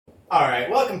Alright,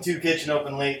 welcome to Kitchen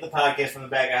Open Late, the podcast from the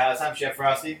back of house. I'm Chef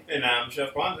Frosty. And I'm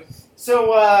Chef Kwanzaa.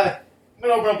 So, I'm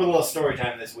going to open up with a little story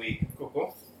time this week.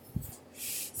 Cool.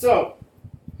 So,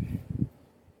 do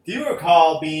you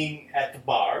recall being at the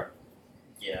bar?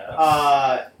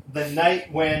 Yeah. The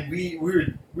night when we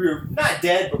were not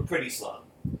dead, but pretty slow.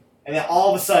 And then all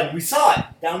of a sudden, we saw it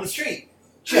down the street.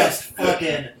 Just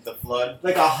fucking... the flood.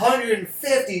 Like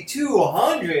 150 to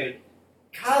 100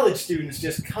 college students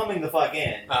just coming the fuck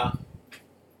in.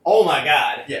 Oh my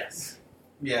god. Yes.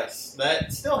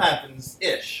 That still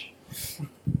happens-ish.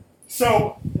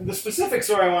 So, the specific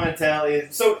story I want to tell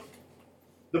is... So,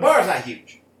 the bar is not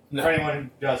huge. No. For anyone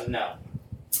who doesn't know.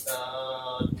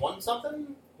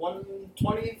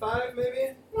 125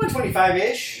 maybe?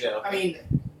 125-ish. Yeah. I mean,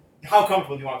 how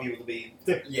comfortable do you want people to be?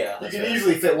 Yeah. You can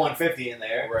easily fit 150 in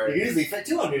there. Right. You can easily fit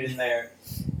 200 in there.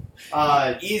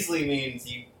 Easily means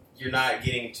you're not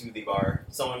getting to the bar.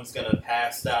 Someone's going to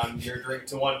pass down your drink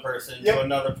to one person, Yep. to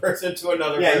another person, to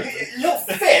another Yeah, person. you'll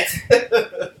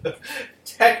fit.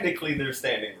 Technically, they're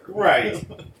standing room. Right.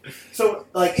 So,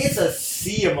 like, it's a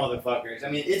sea of motherfuckers.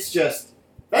 I mean, it's just...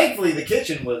 Thankfully, the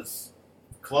kitchen was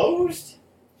closed.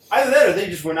 Either that or they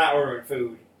just were not ordering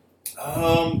food.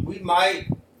 We might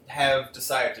have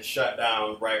decided to shut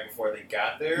down right before they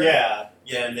got there. Yeah.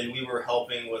 Yeah, and then we were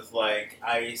helping with, like,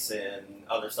 ice and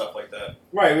other stuff like that.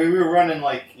 Right, we were running,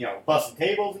 like, busting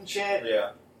tables and shit.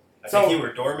 Yeah. I So- think you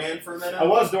were doorman for a minute? I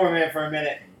was doorman for a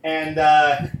minute, and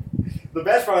the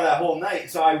best part of that whole night,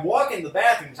 so I walk in the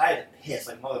bathroom because I had to piss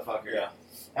like a motherfucker. Yeah.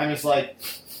 I'm just like,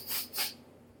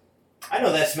 I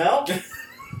know that smell.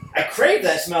 I crave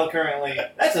that smell currently.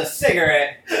 That's a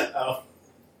cigarette. Oh.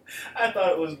 I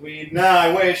thought it was weed. No,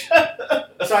 I wish.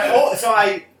 So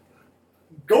I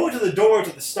go to the door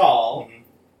to the stall. Mhm.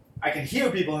 I can hear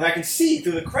people, and I can see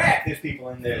through the crack there's people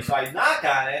in there. So I knock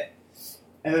on it,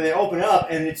 and then they open up,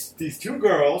 and it's these two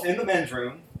girls in the men's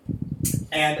room,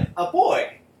 and a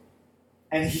boy.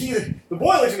 And the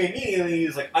boy looks at me immediately, and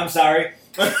he's like, "I'm sorry."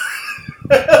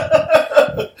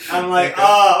 I'm like,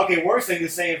 okay, worst thing to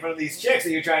say in front of these chicks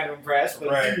that you're trying to impress, but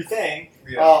Right. do your thing.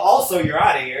 Yeah. Also, you're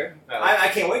out of here. No. I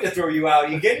can't wait to throw you out.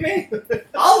 You kidding me?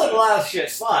 I'll let a lot of shit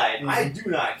slide. Mhm. I do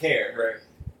not care.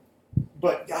 Right.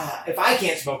 But if I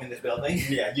can't smoke in this building,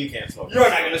 Yeah, you can't smoke. you're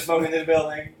not going to smoke in this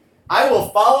building. I will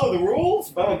follow the rules,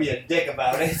 but I'm going to be a dick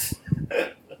about it.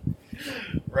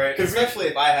 Right, especially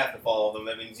if I have to follow them,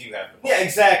 that means you have to follow Yeah,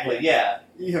 exactly, yeah.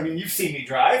 I mean, you've seen me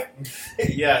drive.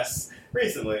 Yes,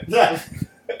 recently. Yeah.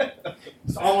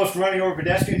 It's almost running over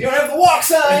pedestrians. You don't have the walk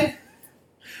sign!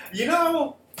 Get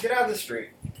out of the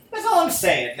street. That's all I'm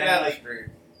saying. Get out of the street.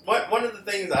 One of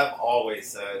the things I've always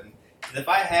said is if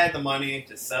I had the money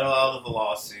to settle out of the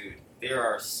lawsuit, there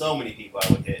are so many people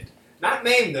I would hit. Not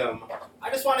name them, I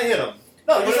just want to hit them.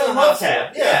 No, Put just it a in the love hospital.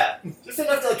 tap. Yeah. Just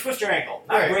enough to twist your ankle.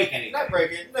 Not Right. break anything. Not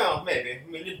break it. No, maybe. I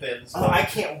mean, it depends. Oh, I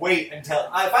can't wait until...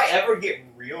 if I ever get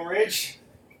real rich,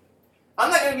 I'm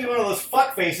not going to be one of those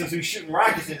fuck faces who's shooting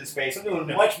rockets into space. I'm doing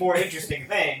much more interesting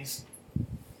things.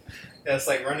 Yeah, it's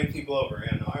like running people over.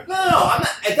 No, I'm not...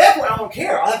 At that point, I don't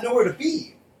care. I'll have nowhere to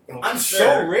be. I'm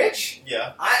so rich,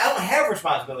 Yeah. I don't have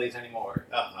responsibilities anymore.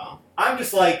 Uh-huh. I'm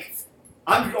just like...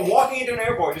 I'm walking into an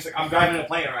airport, just like, I'm driving a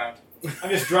plane around.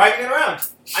 I'm just driving it around.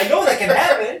 I know that can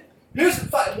happen. Here's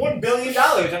 $1 billion.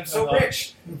 I'm so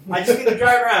rich. I just get to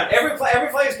drive around. Every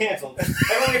flight is canceled.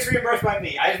 Everyone gets reimbursed by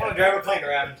me. I just want to drive a plane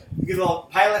around. Get a little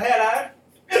pilot hat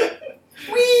on.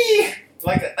 Whee!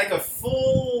 Like a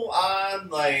full-on,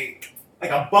 like a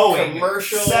Boeing.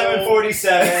 commercial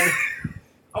 747.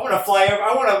 I want to fly over.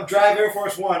 I want to drive Air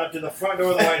Force One up to the front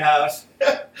door of the White House.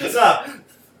 What's up?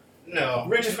 No.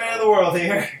 Richest man in the world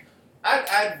here.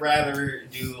 I'd rather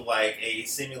do, like, a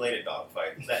simulated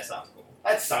dogfight. That sounds cool.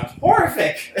 That sounds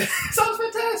horrific. Sounds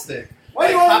fantastic. Why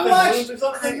do you Like want to popping watch? balloons or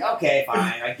something? Okay,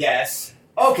 fine, I guess.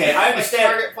 Okay, I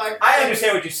understand. I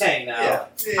understand what you're saying now.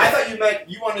 Yeah. I thought you meant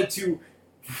you wanted to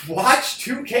watch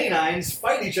two canines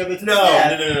fight each other to the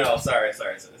No. Sorry.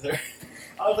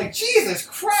 I was like, Jesus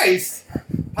Christ!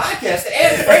 Podcast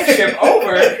and friendship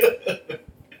over.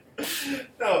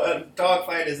 No, a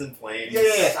dogfight is in flames.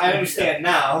 Yes, I understand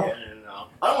now. No.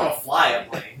 I don't want to fly a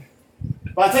plane.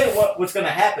 But I'll tell you what's going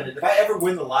to happen is if I ever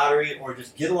win the lottery or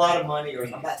just get a lot of money, or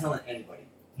I'm not telling anybody.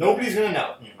 Nobody's going to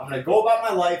know. I'm going to go about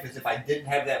my life as if I didn't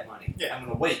have that money. Yeah. I'm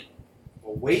going to wait.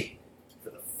 We'll wait for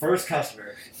the first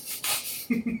customer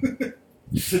to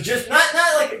just not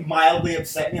like mildly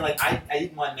upset me. Like I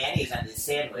didn't want mayonnaise on this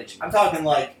sandwich. I'm talking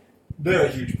like they're a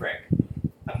huge prick.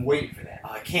 I'm waiting for that.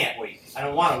 Oh, I can't wait. I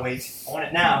don't want to wait. I want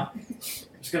it now. I'm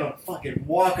just gonna fucking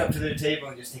walk up to their table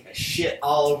and just take a shit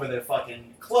all over their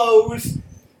fucking clothes.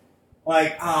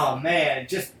 Like, oh man,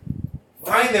 just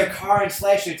find their car and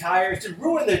slash their tires, to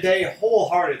ruin their day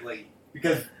wholeheartedly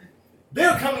because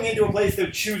they're coming into a place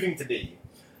they're choosing to be.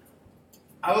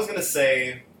 I was gonna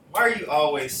say, why are you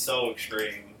always so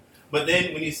extreme? But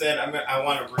then when you said I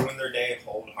want to ruin their day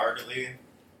wholeheartedly,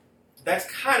 that's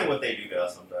kind of what they do to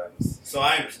us sometimes. So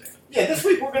I understand. Yeah, this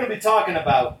week we're going to be talking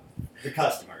about the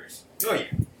customers. Oh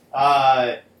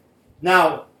yeah.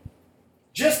 Now,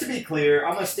 just to be clear,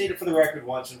 I'm going to state it for the record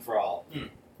once and for all.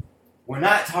 We're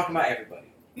not talking about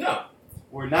everybody. No.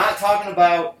 We're not talking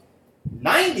about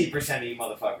 90% of you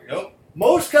motherfuckers. Nope.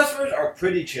 Most customers are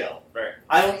pretty chill. Right.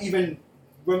 I don't even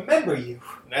remember you.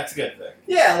 That's a good thing.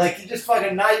 Yeah, like you just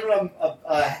fucking not even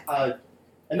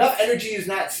enough energy is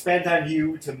not spent on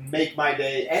you to make my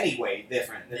day anyway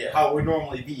different than how it would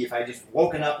normally be if I just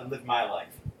woken up and lived my life.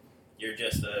 You're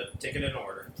just a ticket in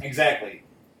order. Exactly.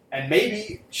 And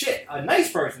maybe, a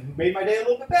nice person who made my day a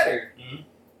little bit better. Mm-hmm.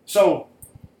 So,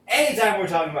 anytime we're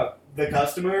talking about the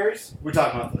customers, we're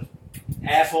talking about the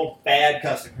asshole bad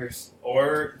customers.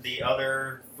 Or the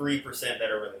other 3% that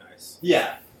are really nice.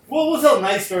 Yeah. We'll tell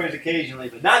nice stories occasionally,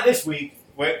 but not this week.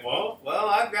 Wait, well,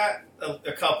 I've got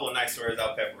a couple of nice stories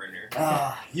I'll pepper in here.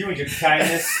 You and your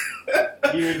kindness.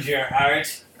 You and your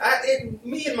heart.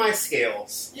 Me and my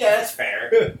scales. Yeah, that's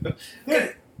fair.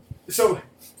 So,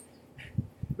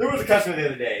 there was a customer the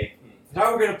other day.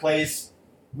 Now we're in a place,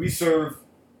 we serve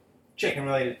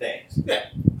chicken-related things. Yeah.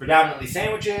 Predominantly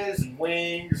sandwiches and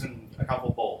wings and a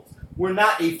couple bowls. We're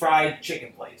not a fried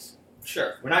chicken place.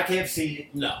 Sure. We're not KFC.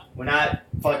 No. We're not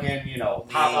fucking,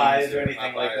 Popeyes or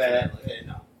anything like that.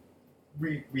 No.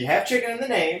 We have chicken in the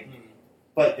name,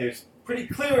 but there's pretty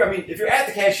clear, if you're at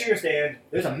the cashier stand,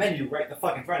 there's a menu right in the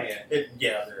fucking front of you.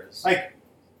 Yeah, there is. Like,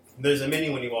 there's a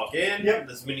menu when you walk in. Yep.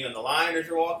 There's a menu on the line as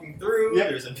you're walking through. Yep.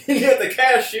 There's a menu at the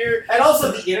cashier. And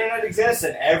also the internet exists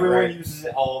and everyone Right. uses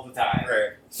it all the time.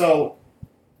 Right. So,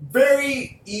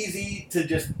 very easy to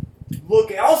just look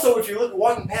at. Also, if you're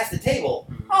walking past the table,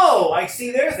 oh, I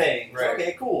see their things. Right.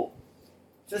 Okay, cool.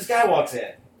 So this guy walks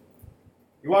in.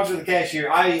 He walks to the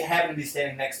cashier. I happen to be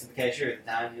standing next to the cashier at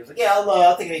the time. He was like, "Yeah,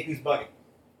 I'll take an 8-piece bucket."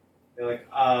 They're like,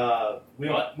 "We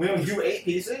don't do 8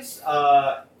 pieces.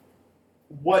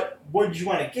 What did you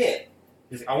want to get?"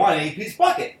 He's like, "I want an 8-piece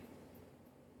bucket."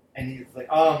 And he's like,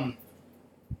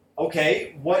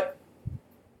 "Okay, what?"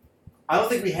 I don't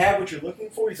think we have what you're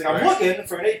looking for. He's like, "I'm looking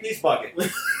for an 8-piece bucket."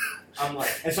 I'm like,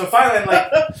 and so finally I'm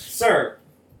like, "Sir,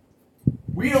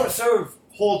 we don't serve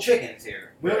whole chickens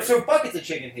here. We don't serve buckets of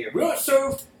chicken here. We don't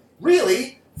serve,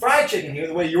 really, fried chicken here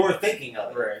the way you're thinking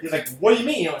of it." Right. He's like, "What do you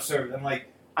mean you don't serve?" I'm like,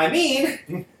 I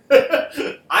can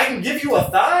give you a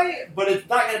thigh, but it's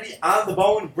not going to be on the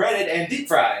bone, breaded, and deep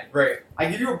fried. Right. I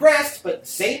can give you a breast, but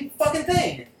same fucking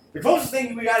thing. The closest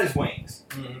thing we got is wings.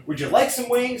 Mm-hmm. Would you like some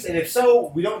wings? And if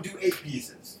so, we don't do 8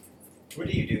 pieces. What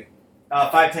do you do?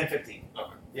 5, 10, 15.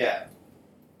 Okay. Yeah.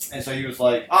 And so he was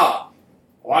like,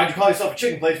 why'd you call yourself a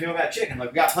chicken place if we don't got chicken?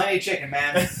 Like, we got plenty of chicken,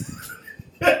 man.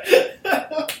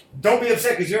 Don't be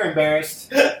upset because you're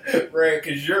embarrassed. Right,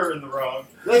 because you're in the wrong.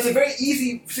 It's a very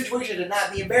easy situation to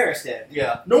not be embarrassed in.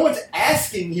 Yeah. No one's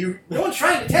asking you. No one's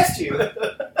trying to test you.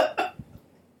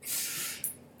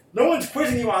 No one's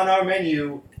quizzing you on our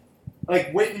menu,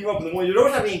 like waking you up in the morning. Your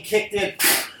door's not being kicked in.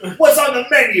 What's on the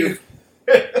menu?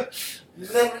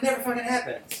 That never fucking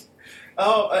happens.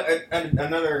 Oh,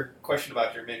 another question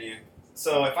about your menu.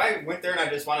 So if I went there and I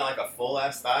just wanted like a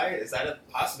full-ass thigh, is that a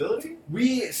possibility?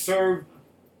 We serve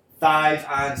thighs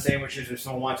on sandwiches if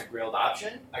someone wants a grilled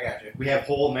option. I got you. We have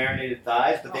whole marinated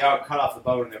thighs, but they are cut off the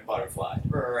bone and they're butterflied.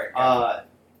 Right.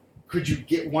 Could you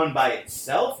get one by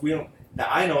itself? We don't. That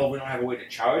I know of, we don't have a way to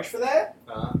charge for that.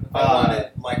 If I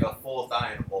wanted like a full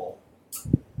thigh in a bowl.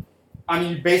 I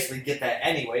mean, you basically get that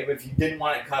anyway, but if you didn't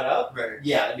want it cut up, right.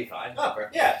 Yeah, that'd be fine. Okay.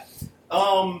 Yeah.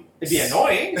 It'd be s-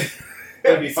 annoying.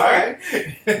 It'd be fine.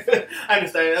 I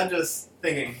understand. I'm just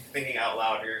thinking out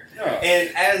loud here. No.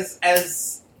 And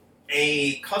as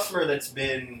a customer that's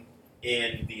been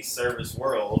in the service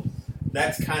world,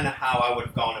 that's kind of how I would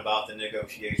have gone about the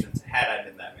negotiations had I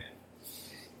been that man.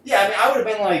 Yeah, I would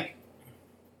have been like,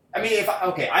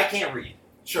 I can't read.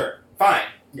 Sure. Fine.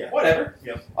 Yeah. Whatever.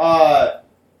 Yep.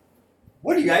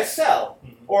 What do you guys sell?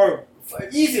 Mm-hmm. Or,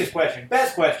 easiest question,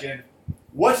 best question,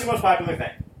 what's your most popular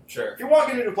thing? Sure. If you're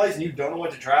walking into a place and you don't know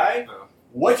what to try,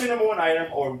 what's your number one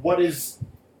item, or what is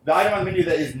the item on the menu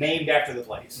that is named after the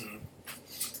place? Mm-hmm.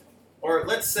 Or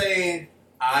let's say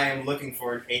I am looking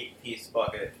for an 8-piece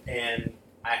bucket, and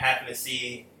I happen to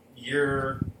see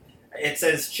it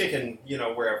says chicken,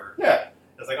 wherever. Yeah.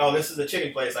 It's like, oh, this is a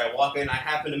chicken place. I walk in, I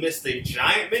happen to miss the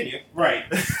giant menu. Right.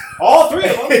 All 3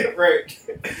 of them. Right.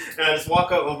 And I just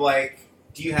walk up, I'm like,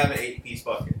 do you have an 8-piece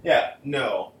bucket? Yeah.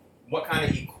 No. what kind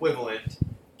of equivalent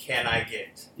can I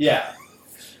get? Yeah.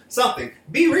 Something.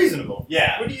 Be reasonable.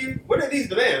 Yeah. What are these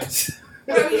demands?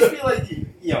 I mean, just be like,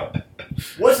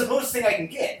 what's the closest thing I can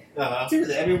get to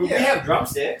that? I mean, we have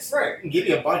drumsticks. Right. I can give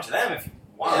you a bunch of them if you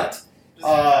want.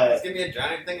 Just give me a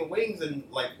giant thing of wings and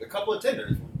like a couple of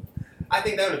tenders. I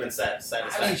think that would have been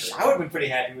satisfactory. I mean, I would have been pretty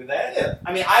happy with that. Yeah.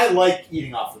 I mean, I like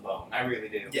eating off the bone. I really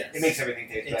do. Yes. It makes everything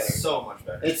taste better. It's so much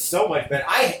better. It's so much better.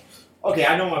 I know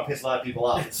I'm going to piss a lot of people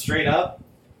off, but straight up,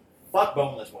 fuck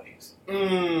boneless wings.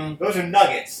 Those are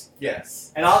nuggets.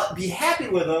 Yes. And I'll be happy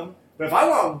with them, but if I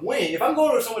want wing, if I'm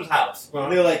going to someone's house,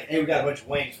 and they're like, hey, we got a bunch of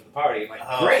wings for the party, I'm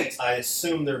like, great. I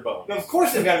assume they're bones. Of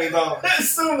course they've got to be bones. I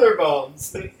assume they're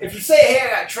bones. If you say, hey, I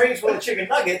got trays full of chicken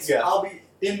nuggets, I'll be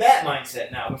in that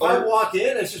mindset now. If I walk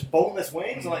in, it's just boneless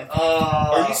wings, I'm like,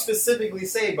 Or you specifically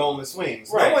say boneless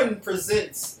wings. Right. No one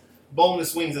presents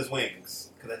boneless wings as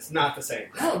wings, because that's not the same.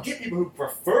 I don't get people who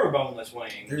prefer boneless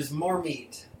wings. There's more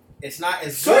meat. It's not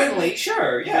as Certainly, good.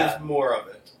 sure, yeah. There's more of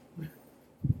it.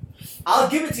 I'll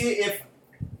give it to you if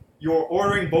you're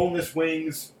ordering boneless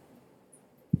wings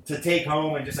to take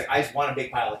home and just like, I just want a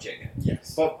big pile of chicken.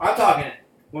 Yes. But I'm talking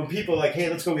when people are like, hey,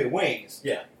 let's go get wings.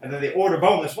 Yeah. And then they order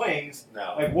boneless wings.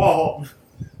 No. Like, whoa,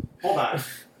 hold on.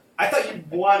 I thought you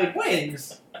wanted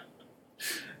wings.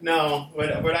 No,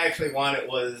 what I actually wanted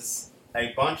was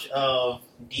a bunch of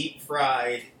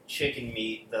deep-fried chicken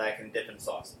meat that I can dip in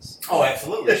sauces. Oh,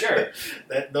 absolutely, sure.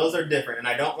 Those are different, and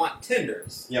I don't want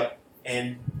tenders. Yep.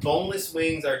 And boneless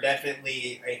wings are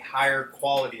definitely a higher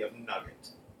quality of nugget.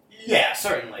 Yeah,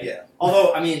 certainly. Yeah.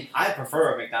 Although, I mean, I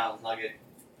prefer a McDonald's nugget.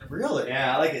 Really?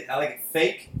 Yeah, I like it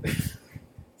fake.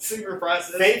 Super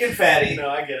processed. Fake and fatty. No,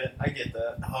 I get it. I get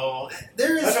that. Oh,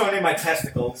 there is That's what I name my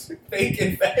testicles. fake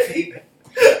and fatty.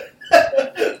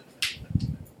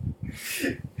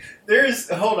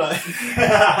 Hold on.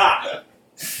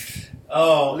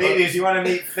 Oh, ladies, you want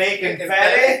to meet Fake and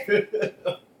Fatty?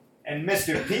 And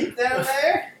Mr. Pete down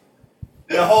there?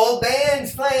 The whole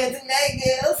band's playing tonight,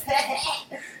 girls.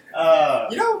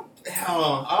 You know,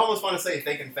 I almost want to say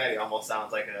Fake and Fatty almost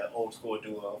sounds like an old school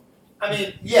duo. I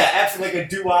mean, yeah, absolutely like a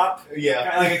doo-wop. Yeah.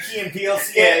 Kind of like a Key and Peele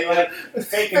scene. Yeah, like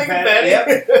Fake and Fatty.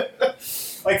 Yep.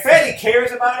 Like, Fatty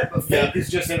cares about it, but Fake is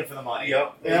just in it for the money.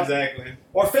 Yep, exactly.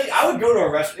 Or Fake, I would go to a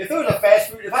restaurant. If there was a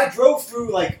fast food, if I drove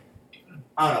through, like,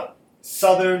 I don't know,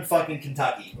 southern fucking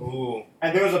Kentucky. Ooh.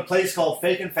 And there was a place called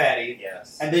Fake and Fatty.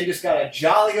 Yes. And they just got a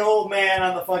jolly old man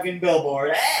on the fucking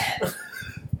billboard.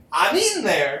 I'm eating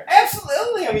there.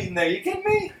 Absolutely, I'm eating there. You kidding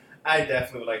me? I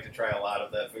definitely would like to try a lot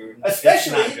of that food.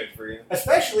 Especially, it's not good for you.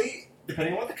 Especially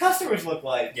depending on what the customers look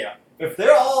like. Yeah. If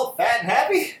they're all fat and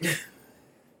happy.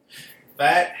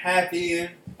 Fat, happy.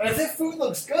 And if their food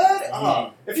looks good,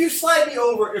 if you slide me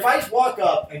over, if I just walk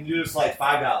up and you're just like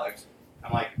 $5,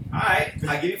 I'm like, alright,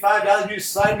 I'll give you $5, you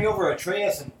just slide me over a tray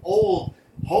of some old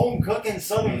home cooking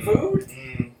southern food?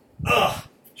 Ugh.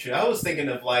 Shoot, I was thinking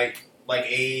of like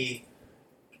a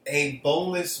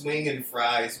boneless wing and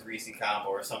fries greasy combo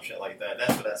or some shit like that.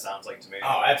 That's what that sounds like to me.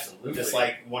 Oh, absolutely. Just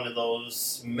like one of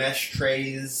those mesh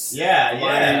trays. Yeah.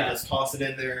 Just toss it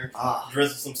in there.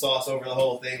 Drizzle some sauce over the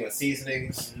whole thing with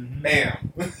seasonings. Mm-hmm.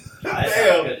 Bam. That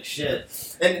sounds good as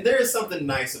shit. And there is something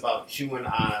nice about chewing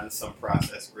on some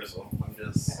processed grizzle.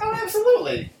 Oh,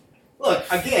 absolutely. Look,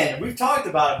 again, we've talked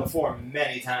about it before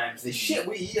many times. The shit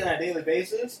we eat on a daily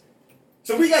basis.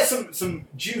 So we got some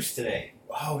juice today.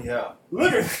 Oh, yeah.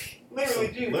 Literally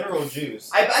juice. Literal juice.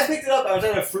 I picked it up. I was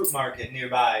at a fruit market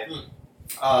nearby.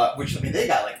 Which, I mean, they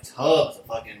got like tubs of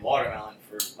fucking watermelon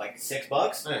for like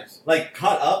 $6. Nice. Like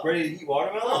cut up, ready to eat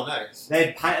watermelon. Oh, nice.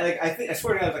 They had I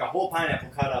swear to God, it was like a whole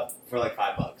pineapple cut up for like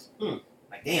 $5.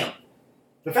 Like, damn.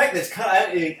 The fact that it's cut out,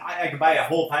 I could buy a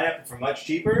whole pineapple for much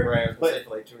cheaper. Right, but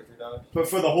for like $2 or $3. But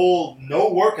for the whole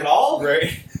no work at all,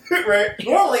 right, right.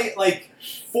 Normally, like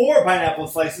 4 pineapple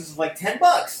slices is like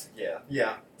 $10.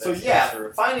 Yeah. So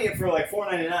finding it for like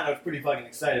 $4.99, I was pretty fucking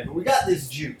excited. But we got this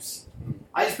juice.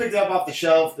 I just picked it up off the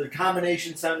shelf. The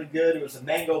combination sounded good. It was a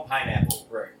mango pineapple.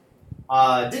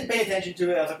 Right. Didn't pay attention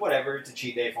to it. I was like, whatever. It's a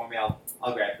cheat day for me. I'll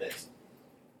grab this.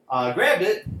 Grabbed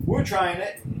it. We're trying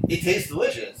it. It tastes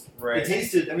delicious. Right. It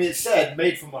tasted. I mean, it said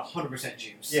made from 100%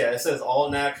 juice. Yeah, it says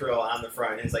all natural on the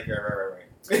front. It's like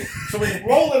right. So we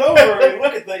roll it over and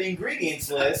look at the ingredients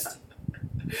list.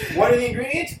 What are the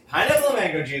ingredients? Pineapple and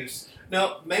mango juice.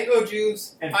 No, mango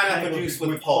juice and pineapple juice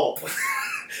with pulp.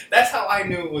 That's how I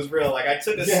knew it was real. Like, I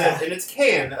took a sip, and it's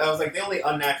canned. I was like, the only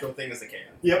unnatural thing is the can.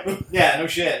 Yep. Yeah, no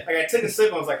shit. Like, I took a sip,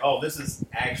 and I was like, oh, this is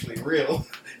actually real.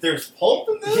 There's pulp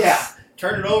in this? Yeah.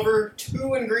 Turn it over,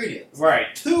 2 ingredients.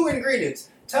 Right. 2 ingredients.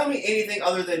 Tell me anything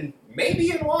other than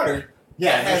maybe in water.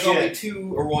 Yeah, it has only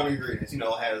 2 or 1 ingredients.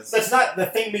 That's not the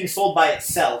thing being sold by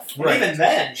itself. Right. And even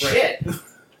then, Right. shit. I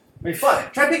mean,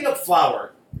 fuck. Try picking up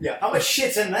flour. Yeah. How much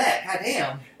shit's in that? God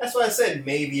damn. That's why I said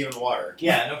maybe even water.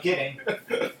 Yeah, no kidding.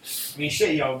 I mean,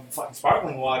 shit, fucking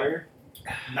sparkling water.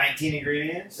 19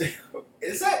 ingredients.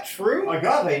 Is that true?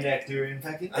 Agave nectar, in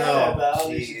fact. Oh,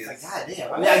 It's like, God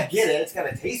damn. I mean, What? I get it. It's got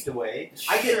to taste away.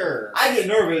 Sure. I get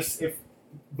nervous if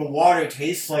the water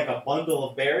tastes like a bundle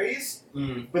of berries,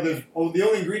 but the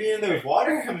only ingredient in there is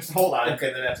water. I'm just, hold on.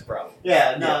 Okay, then that's a problem.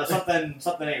 Yeah, no,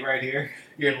 something ain't right here.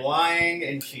 You're lying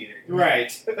and cheating.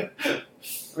 Right. I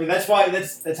mean, that's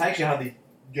actually how they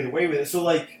get away with it. So,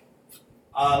 like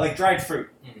dried fruit,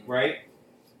 right?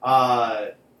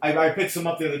 I picked some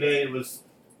up the other day. It was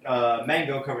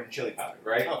mango covered in chili powder,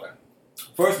 right? Okay.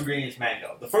 First ingredient is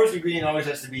mango. The first ingredient always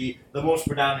has to be the most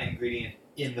predominant ingredient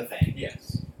in the thing.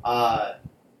 Yes.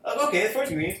 Okay, the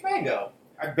first ingredient is mango.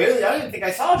 I didn't think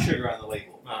I saw sugar on the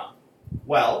label.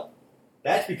 Well,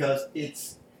 that's because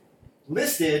it's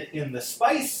listed in the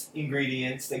spice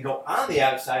ingredients that go on the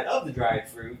outside of the dried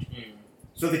fruit,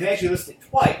 so they can actually list it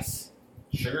twice.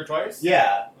 Sugar twice?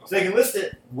 Yeah. So they can list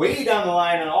it way down the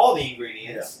line on all the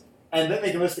ingredients, and then they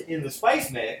can list it in the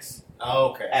spice mix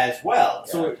as well.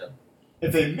 Gotcha. So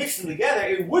if they mix them together,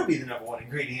 it would be the number one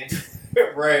ingredient.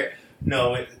 Right.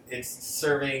 No, it's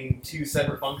serving 2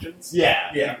 separate functions?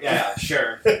 Yeah,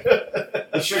 sure.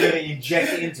 The sugar they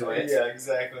inject into it. Yeah,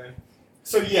 exactly.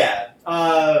 So yeah.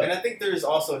 And I think there's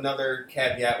also another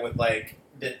caveat with,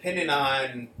 depending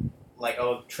on,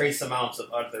 trace amounts of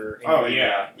other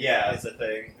ingredients. Yeah. Is a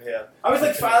thing. Yeah. I was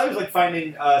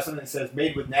finding something that says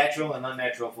made with natural and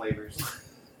unnatural flavors.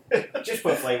 Just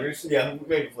put flavors. Yeah,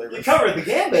 made with flavors. You covered the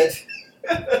gambit.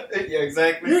 Yeah,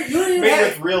 exactly. You don't even Made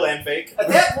with real and fake. At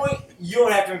that point, you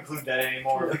don't have to include that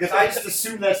anymore because I just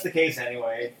assume that's the case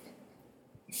anyway.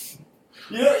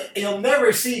 You'll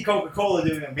never see Coca-Cola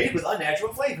doing it made with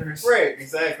unnatural flavors. Right,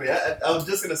 exactly. I was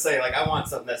just going to say, I want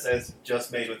something that says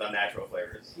just made with unnatural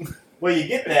flavors. Well, you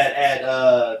get that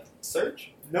at,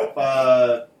 Search? Nope,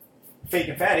 Fake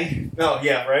and Fatty. Oh,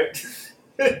 yeah, right?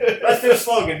 That's their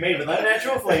slogan, made with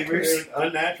unnatural flavors.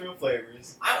 Unnatural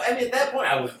flavors. I mean, at that point,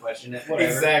 I wouldn't question it. Whatever.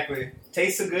 Exactly.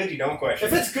 Tastes so good, you don't question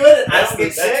If it. it's good, I don't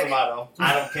get That's sick. the motto.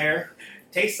 I don't care.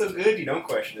 Tastes so good, you don't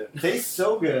question it. Tastes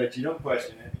so good, you don't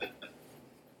question it.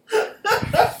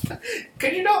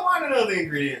 Because you don't want to know the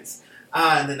ingredients.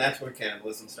 And then that's where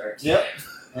cannibalism starts. Yep.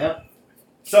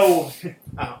 So,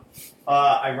 Uh-huh.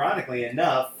 ironically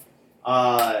enough,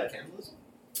 Cannibalism?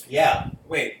 yeah.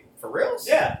 Wait, for reals?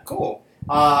 Yeah. Cool.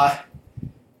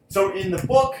 So in the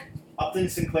book, Upton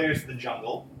Sinclair's The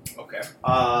Jungle, Okay.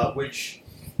 which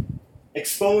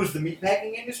exposed the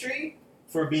meatpacking industry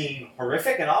for being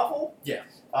horrific and awful. Yeah.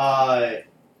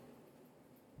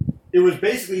 It was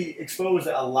basically exposed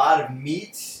that a lot of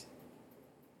meat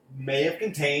may have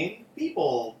contained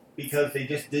people because they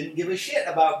just didn't give a shit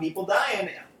about people dying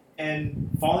and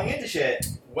falling into shit.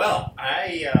 Well,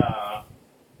 how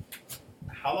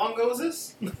long ago was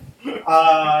this?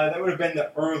 That would have been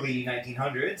the early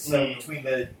 1900s, so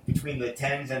Mm. between the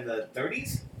 10s and the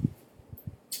 30s.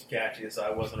 Gotcha, so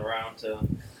I wasn't around to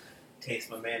taste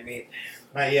my man meat.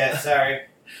 Not yet, sorry.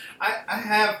 I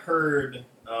have heard,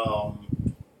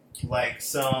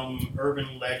 some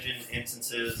urban legend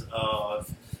instances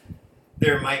of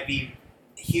there might be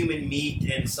human meat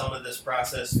in some of this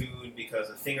processed food because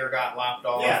a finger got lopped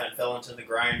off and fell into the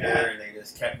grinder and they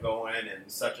just kept going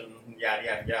and such and yada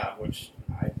yada yada, which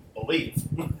I believe.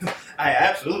 I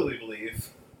absolutely believe.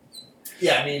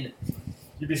 Yeah, I mean,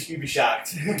 you'd be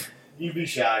shocked. You'd be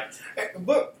shocked.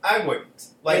 But I wouldn't.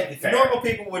 Fair. Normal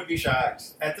people would be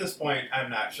shocked. At this point, I'm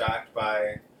not shocked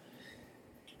by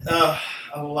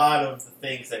a lot of the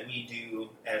things that we do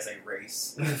as a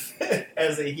race,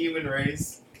 as a human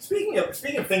race. Speaking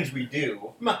of things we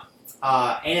do,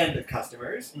 and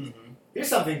customers, here's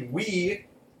something we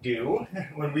do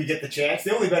when we get the chance.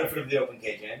 The only benefit of the open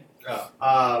cage in,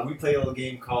 we play a little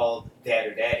game called Dad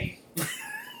or Daddy.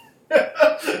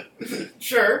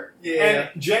 Sure. Yeah.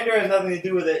 And gender has nothing to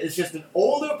do with it. It's just an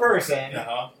older person,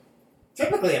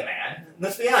 typically a man.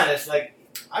 Let's be honest.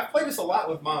 I've played this a lot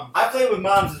with Mom. I play with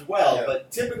moms as well, Yeah.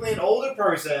 but typically an older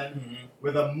person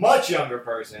with a much younger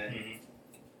person.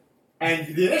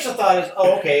 And the initial thought is,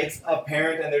 okay, it's a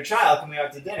parent and their child coming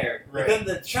out to dinner. Right. But then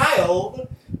the child,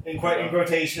 in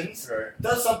quotations, Right.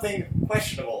 does something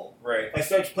questionable. Right. Like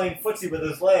starts playing footsie with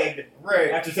his leg Right.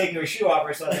 after taking her shoe off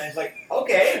or something. It's like,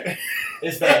 okay,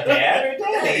 is that dad or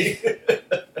daddy?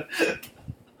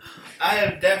 I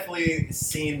have definitely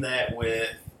seen that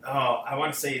with. I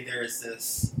want to say there's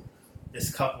this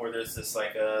couple where there's this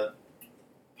a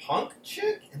punk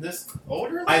chick and this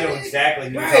older lady. I know exactly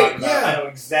who you're Right, talking about. yeah. I know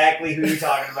exactly who you're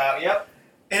talking about. Yep.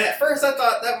 And at first I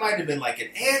thought that might have been like an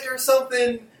aunt or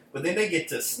something, but then they get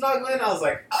to snuggling. I was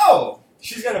like, oh,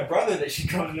 She's got a brother that she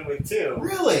comes in with too.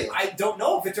 really? I don't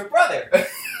know if it's her brother.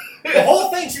 The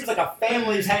whole thing seems like a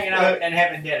family's hanging out and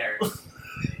having dinner.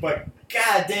 But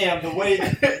goddamn, the way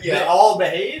they all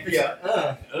behave. Yeah.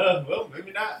 Like, Well,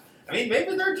 maybe not. I mean,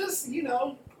 maybe they're just,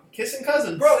 kissing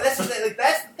cousins. bro, that's the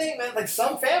thing, man. Like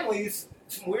some families,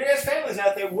 some weird ass families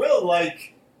out there will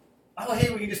like, oh hey,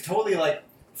 we can just totally like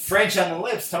French on the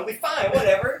lips, totally fine,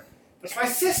 whatever. That's my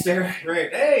sister.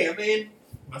 Right. Hey, I mean,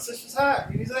 my sister's hot.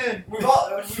 What are you saying? We've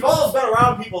all been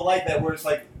around people like that where it's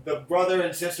like the brother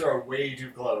and sister are way too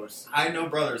close. I know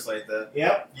brothers like that.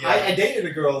 Yep. Yeah. I dated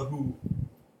a girl who,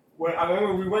 when I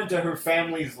remember we went to her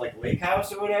family's like lake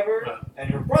house or whatever, Huh. and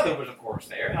her brother was of course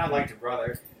there, and I liked her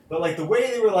brother, but like the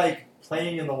way they were like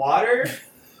playing in the water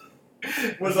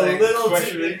was a Like, little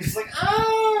questioning. too. Just like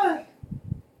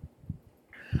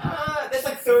that's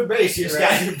like third base you just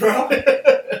got here, bro.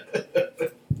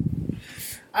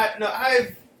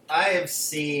 I have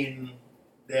seen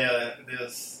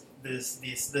this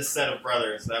set of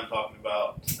brothers that I'm talking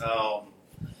about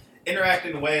interact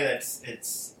in a way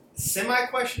it's semi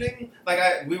questioning.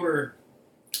 Like we were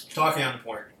talking on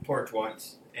the porch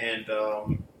once, and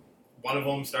one of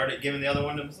them started giving the other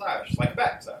one a massage, like a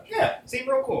back massage. Yeah. Seemed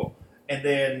real cool. And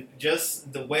then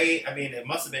just the way, I mean, it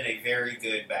must have been a very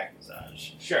good back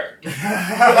massage. Sure.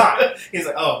 He's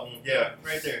like, oh, yeah,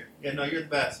 right there. Yeah, no, you're the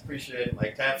best. Appreciate it.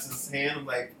 Like, taps his hand. I'm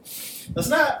like, that's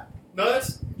not. No,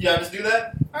 yeah, just do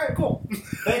that. All right, cool.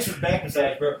 Thanks for the back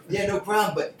massage, bro. Yeah, no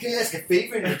problem, but can I ask a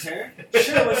favor in return?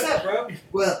 Sure, what's up, bro?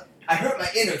 Well, I hurt my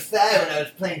inner thigh when I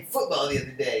was playing football the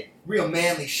other day. Real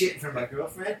manly shit in front of my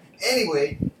girlfriend.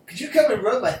 Anyway, could you come and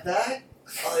rub my thigh?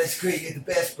 Oh, that's great. You're the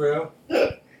best, bro.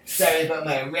 Sorry about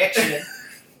my erection.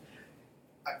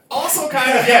 Also,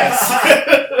 kind of, yes.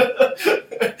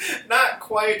 Not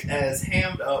quite as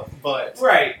hammed up, but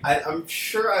Right. I'm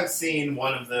sure I've seen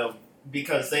one of them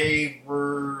because they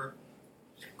were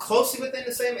closely within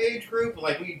the same age group.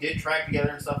 Like, we did track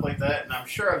together and stuff like that, and I'm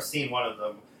sure I've seen one of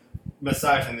them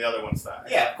massaging the other one's thigh.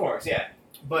 Yeah, of course, yeah.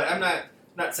 But I'm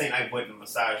not saying I wouldn't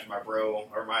massage my bro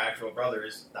or my actual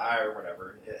brother's thigh or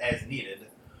whatever as needed.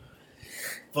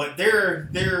 But their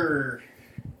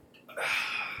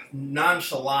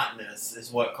nonchalantness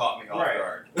is what caught me off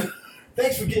guard.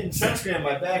 Thanks for getting sunscreen on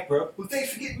my back, bro. Well,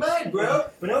 thanks for getting mine, bro.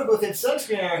 But now we both have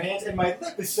sunscreen on our hands, and my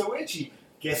lip is so itchy.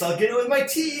 Guess I'll get it with my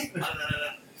teeth.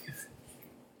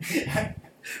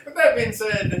 With that being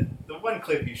said, the one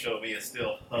clip you showed me is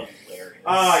still hilarious.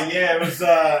 Yeah, it was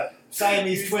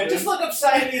Siamese twins. Just look up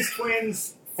Siamese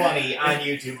twins funny on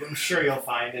YouTube. I'm sure you'll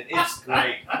find it. It's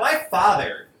great. My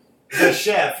father, the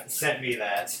chef, sent me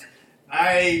that.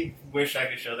 I wish I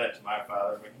could show that to my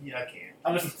father, but yeah, I can't.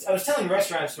 I was telling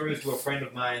restaurant stories to a friend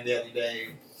of mine the other day,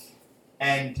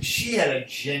 and she had a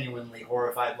genuinely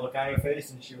horrified look on her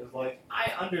face, and she was like,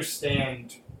 I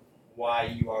understand why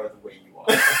you are the way you are.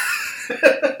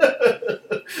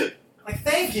 Like,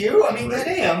 thank you. I mean,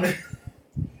 goddamn.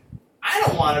 I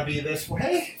don't want to be this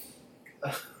way.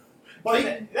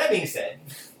 But that being said,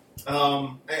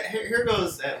 here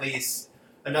goes at least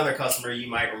another customer you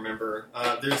might remember.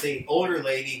 There's an older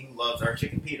lady who loves our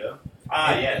chicken pita.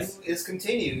 yes. Who is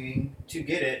continuing to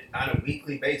get it on a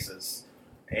weekly basis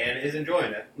and is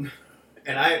enjoying it.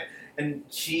 And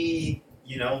she,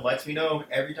 lets me know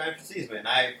every time she sees me, and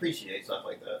I appreciate stuff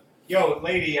like that. Yo,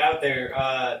 lady out there,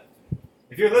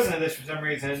 if you're listening to this for some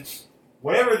reason,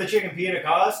 whatever the chicken pita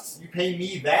costs, you pay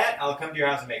me that, I'll come to your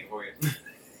house and make it for you.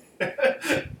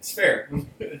 It's fair.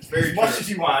 It's very as much true. as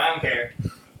you want, I don't care.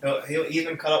 He'll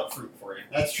even cut up fruit for you.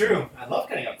 That's true. I love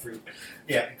cutting up fruit.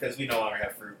 Yeah, because we no longer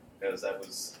have fruit, because that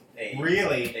was a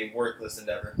worthless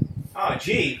endeavor. Oh,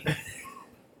 gee.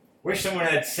 Wish someone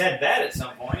had said that at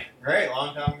some point. Right, a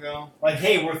long time ago. Like,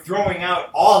 hey, we're throwing out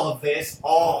all of this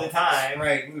all the time.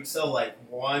 Right, we would sell like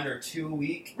 1 or 2 a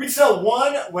week. We'd sell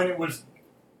one when it was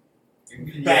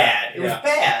bad. It was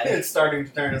bad. It's starting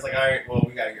to turn. It's like, all right, well,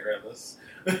 we got to get rid of this.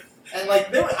 And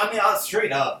like, I was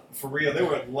straight up, for real, there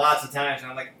were lots of times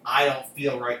when I'm like, I don't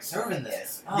feel right serving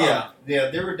this. Yeah,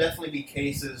 there would definitely be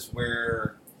cases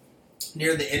where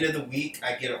near the end of the week,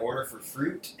 I'd get an order for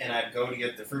fruit, and I'd go to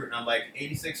get the fruit, and I'm like,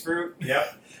 86 fruit?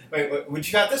 Yep. Wait, what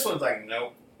you got this one? It's like,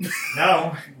 nope.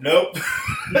 No. Nope.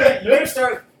 You better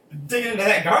start digging into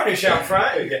that garnish out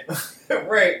front.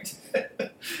 Right.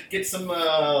 Get some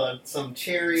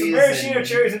cherries. Some maraschino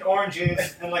cherries and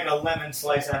oranges, and like a lemon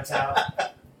slice on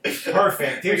top.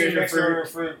 Perfect. Here's your mixture of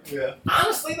fruit. Yeah.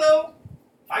 Honestly, though,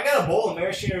 if I I got a bowl of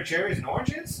maraschino cherries and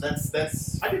oranges.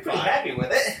 That's I'd be pretty fine. happy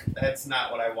with it. That's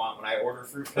not what I want when I order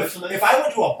fruit personally. If I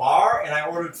went to a bar and I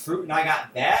ordered fruit and I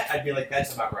got that, I'd be like,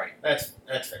 that's about right. That's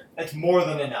fair. That's more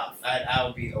than enough. I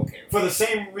would be okay with For the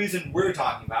same reason we're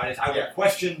talking about is I would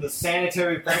question the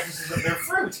sanitary practices of their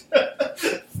fruit.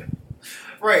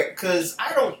 Right, because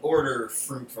I don't order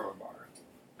fruit from a bar.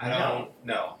 I don't.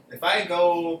 No. If I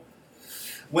go,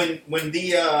 when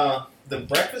the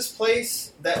breakfast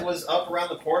place that was up around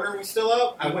the corner was still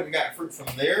up, I went and got fruit from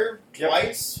there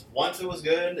twice. Once it was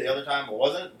good, the other time it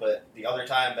wasn't. But the other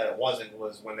time that it wasn't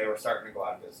was when they were starting to go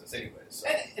out of business anyways. So.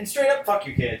 And straight up, fuck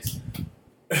your kids.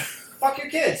 Fuck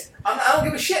your kids. I don't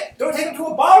give a shit. Don't take them to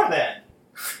a bar then.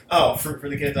 Oh, fruit for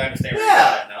the kids, I understand where Yeah.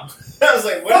 you're at now. I was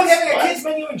like, what Fuck is having a kids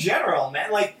menu in general,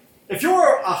 man. Like, if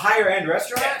you're a higher end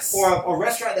restaurant or a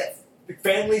restaurant that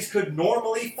families could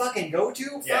normally fucking go to,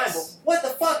 fine. But what the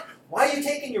fuck? Why are you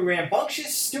taking your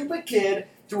rambunctious, stupid kid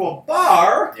to a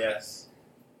bar? Yes.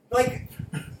 Like,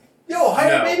 yo,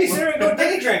 hire a babysitter and go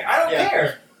day drink. I don't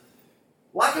care.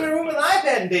 Lock them in a room with an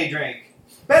iPad and day drink.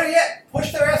 Better yet,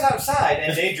 push their ass outside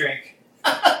and day drink.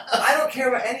 I don't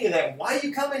care about any of that. Why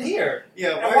you coming here?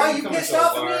 Yeah, and why are you pissed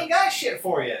off at me and got shit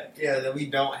for you? Yeah, that we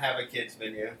don't have a kids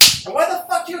menu. And why the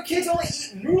fuck do your kids only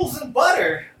eat noodles and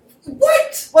butter?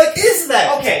 What? Like, is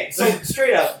that? Okay, so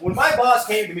straight up, when my boss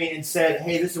came to me and said,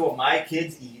 hey, this is what my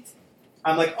kids eat,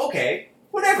 I'm like, okay,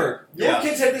 whatever. Your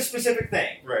kids have this specific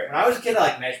thing. Right. When I was a kid, I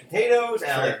liked mashed potatoes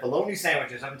and I liked bologna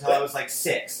sandwiches up until I was like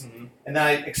 6. Mm-hmm. And then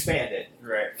I expanded.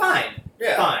 Right. Fine.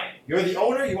 Yeah. Fine. You're the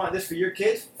owner, you want this for your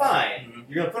kids? Fine. Mm-hmm.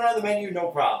 You're going to put it on the menu, no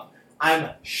problem.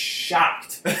 I'm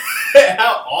shocked.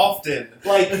 How often?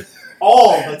 Like,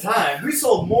 all the time. We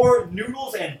sold more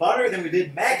noodles and butter than we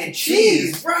did mac and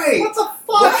cheese. Right. What the fuck?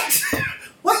 What?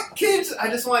 What kids? I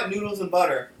just want noodles and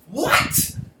butter.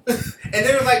 What? And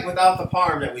they were like without the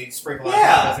parm that we sprinkle on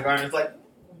top of the garden. It's like,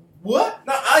 what?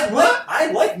 No,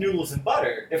 I like noodles and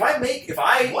butter. If I make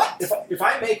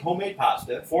homemade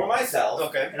pasta for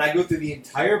myself, and I go through the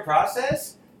entire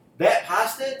process, that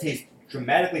pasta tastes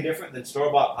dramatically different than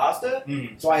store-bought pasta.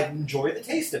 So I enjoy the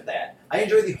taste of that. I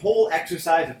enjoy the whole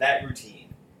exercise of that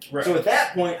routine. Right. So at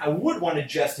that point, I would want to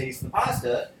just taste the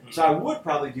pasta. So I would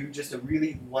probably do just a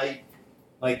really light,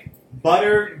 like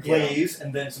butter glaze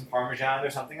and then some Parmesan or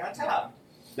something on top.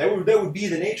 That would be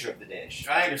the nature of the dish.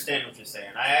 I understand what you're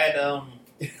saying. I had I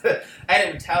had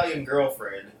an Italian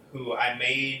girlfriend who I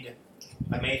made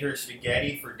her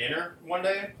spaghetti for dinner one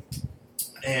day,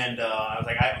 and I was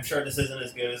like, I'm sure this isn't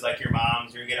as good as like your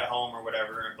mom's or you get at home or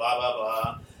whatever, and blah blah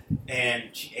blah.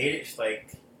 And she ate it. She's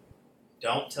like,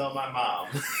 "Don't tell my mom,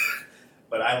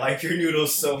 but I like your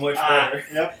noodles so much better."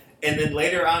 Yep. And then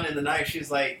later on in the night, she's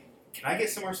like, "Can I get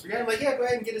some more spaghetti?" I'm like, "Yeah, go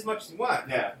ahead and get as much as you want."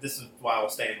 Yeah. This is why I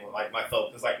was staying with like my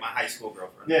folks, like my high school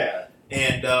girlfriend. Yeah.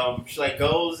 And she like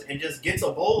goes and just gets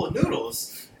a bowl of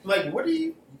noodles. I'm like, what are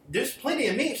you? There's plenty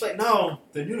of meat. She's like, no,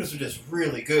 the noodles are just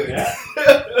really good. Yeah.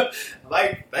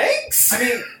 Like, thanks. I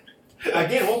mean,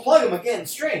 again, we'll plug them again.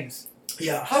 Strings.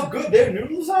 Yeah. How good their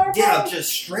noodles are. Bro? Yeah,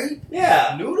 just straight.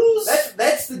 Yeah. Noodles.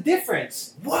 That's the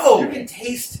difference. Whoa. You can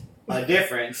taste a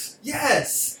difference.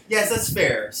 Yes, that's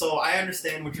fair. So I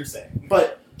understand what you're saying.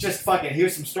 But just fucking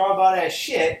here's some store-bought ass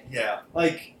shit. Yeah.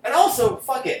 Like, and also,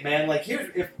 fuck it, man. Like,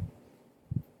 here's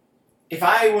if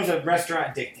I was a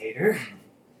restaurant dictator,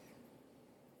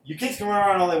 you kids can run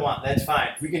around all they want. That's fine.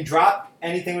 We can drop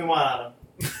anything we want on them.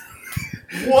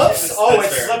 Whoops! It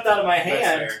fair. slipped out of my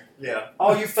hand. That's fair. Yeah.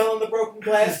 Oh, you fell in the broken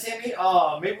glass, Timmy?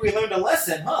 Oh, maybe we learned a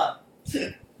lesson, huh?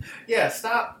 Yeah,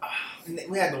 stop.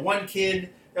 We had the one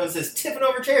kid that was just tipping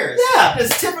over chairs. Yeah.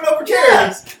 Just tipping over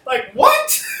chairs. Yeah. Like,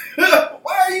 what?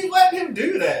 Why are you letting him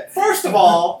do that? First of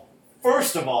all,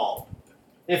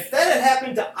 if that had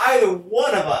happened to either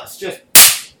one of us, that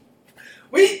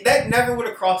never would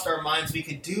have crossed our minds we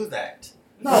could do that.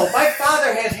 No, my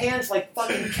father has hands like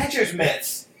fucking catcher's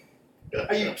mitts.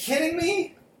 Are you kidding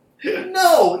me?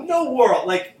 No world.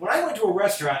 Like, when I went to a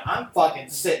restaurant, I'm fucking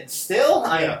sitting still.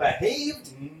 I am behaved.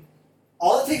 Mm-hmm.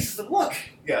 All it takes is a look.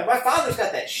 Yeah. And my father's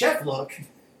got that chef look.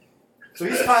 So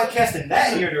he's podcasting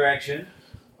that in your direction.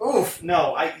 Oof.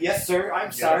 No. Yes, sir.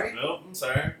 I'm sorry. Nope. I'm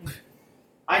sorry.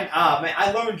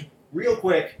 I learned real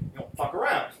quick, don't fuck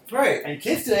around. Right. And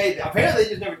kids today, apparently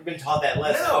they've never been taught that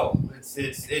lesson. No.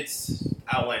 It's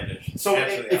outlandish. So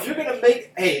if you're going to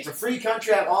it's a free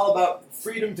country, I'm all about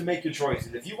freedom to make your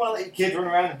choices. If you want to let your kids run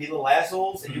around and be little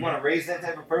assholes, and you want to raise that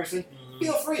type of person,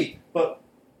 feel free. But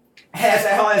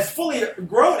as fully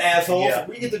grown assholes,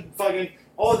 we get to fucking,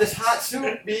 this hot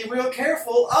soup, be real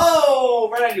careful. Oh,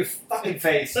 right on your fucking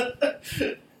face.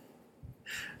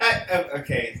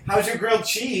 Okay. How's your grilled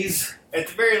cheese? At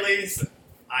the very least,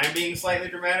 I'm being slightly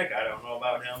dramatic. I don't know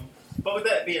about him. But with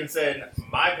that being said,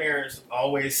 my parents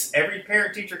always, every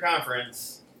parent-teacher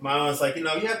conference, my mom was like, you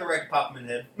have the right to pop him in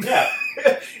the head. Yeah.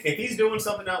 If he's doing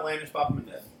something outlandish, pop him in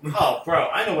the head. Oh, bro,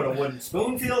 I know what a wooden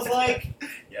spoon feels like.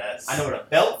 Yes. I know what a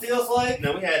belt feels like.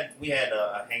 No, we had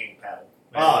a hanging paddle.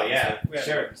 Oh, yeah, we had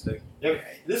sure. a stick.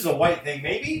 This is a white thing,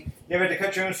 maybe? You ever had to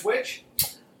cut your own switch?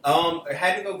 I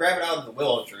had to go grab it out of the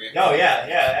willow tree. Oh,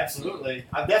 yeah, absolutely.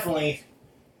 I've definitely...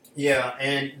 Yeah,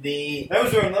 and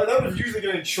That was usually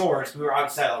during chores. We were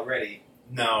outside already.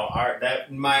 No,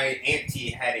 my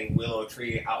auntie had a willow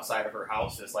tree outside of her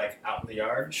house, just like out in the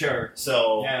yard. Sure.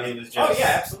 So yeah. it was just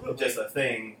absolutely. just a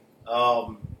thing.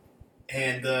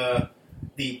 And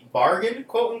the bargain,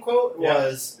 quote unquote,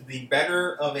 was the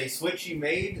better of a switch you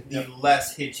made, the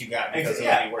less hits you got because it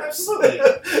would be worse. Absolutely.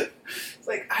 It's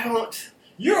like I don't.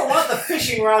 You don't want the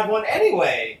fishing rod one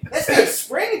anyway. That's got a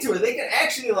spring into it. They can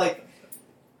actually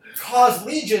cause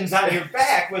legions on your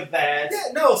back with that.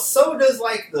 Yeah, no. So does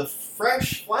the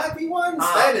fresh flappy ones.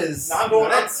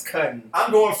 That's cutting.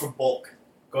 I'm going for bulk.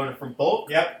 Going for bulk.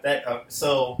 Yep.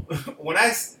 So when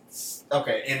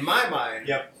in my mind,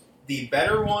 yep, the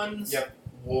better ones, yep,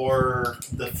 were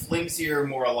the flimsier,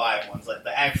 more alive ones, like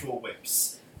the actual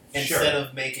whips, instead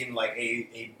of making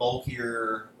a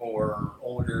bulkier or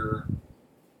older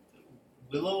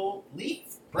willow leaf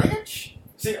branch.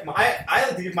 See, I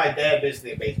like to give my dad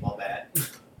basically a baseball bat.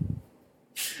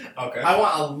 Okay. I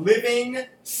want a living,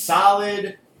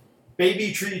 solid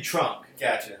baby tree trunk.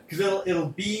 Gotcha. Because it'll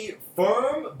be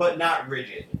firm but not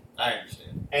rigid. I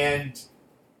understand. And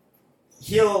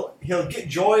he'll get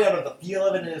joy out of the feel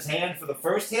of it in his hand for the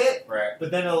first hit. Right. But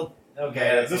then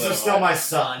this is still my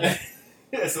son.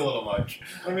 It's a little much.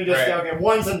 Let me just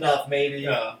one's enough maybe.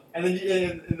 Yeah. And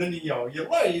then you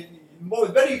learn.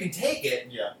 The better you can take it.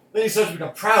 Yeah. Then you start to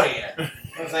become proud of you.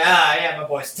 I was like, yeah, my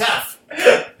boy's tough.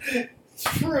 It's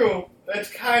true. That's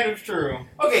kind of true.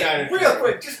 Okay, real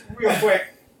quick.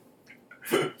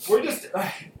 We're just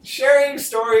sharing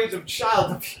stories of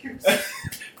child abuse.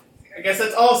 I guess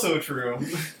that's also true.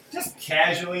 Just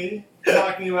casually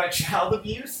talking about child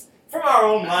abuse from our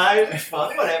own lives. It's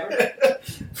fun, whatever.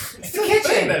 It's the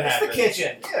kitchen. It's the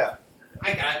kitchen. Yeah.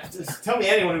 Just tell me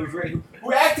anyone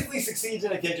who actively succeeds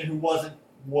in a kitchen who wasn't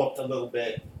whooped a little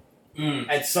bit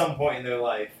at some point in their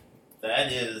life.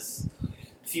 That is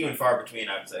few and far between,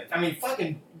 I would say. I mean,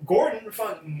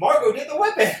 Margot did the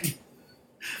whipping.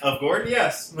 Of Gordon,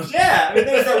 yes. Yeah, I mean,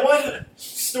 there was that one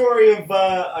story of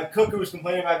a cook who was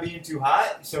complaining about being too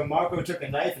hot, so Marco took a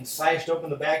knife and sliced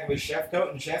open the back of his chef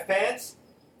coat and chef pants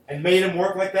and made him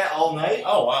work like that all night.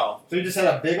 Oh, wow. So he just had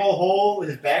a big old hole,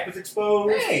 his back was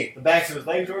exposed, hey, the backs of his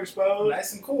legs were exposed.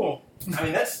 Nice and cool. I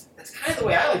mean, that's kind of the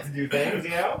way I like to do things,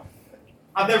 you know?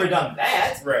 I've never done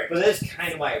that, right? But that's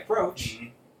kind of my approach. Mm-hmm.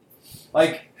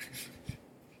 Like,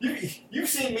 you've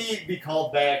seen me be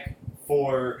called back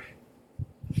for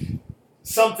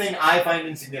something I find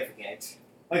insignificant.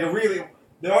 Like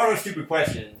there are no stupid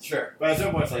questions. Sure. But at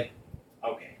some point it's like,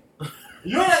 okay.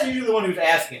 You're not usually the one who's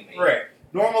asking me. Right.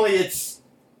 Normally it's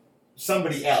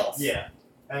somebody else. Yeah.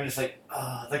 And I'm just like,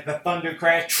 like the thunder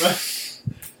crash.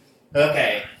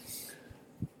 Okay.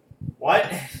 What?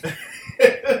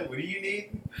 What do you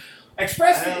need?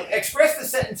 Express the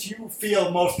sentence you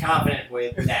feel most confident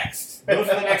with next. Those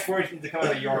are the next words that need to come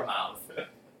out of your mouth.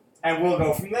 And we'll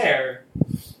go from there.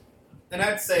 And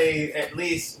I'd say, at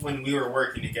least when we were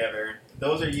working together,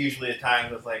 those are usually the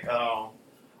times it's like, oh,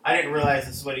 I didn't realize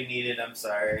this is what he needed. I'm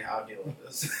sorry. I'll deal with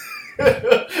this.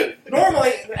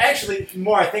 Normally, actually, the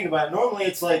more I think about it, normally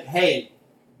it's like, hey,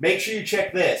 make sure you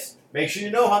check this. Make sure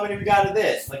you know how many we got of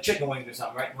this. Like chicken wings or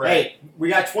something, right? Hey, we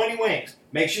got 20 wings.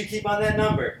 Make sure you keep on that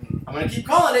number. I'm going to keep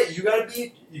calling it. You got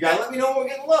to let me know when we're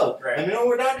getting low. Right. Let me know when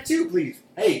we're down to 2, please.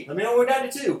 Hey, let me know when we're down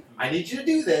to 2. I need you to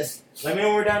do this. Let me know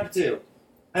when we're down to 2.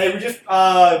 Hey, we just, we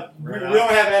don't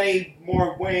have any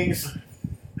more wings.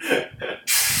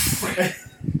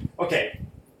 Okay.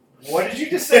 What did you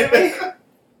just say to me?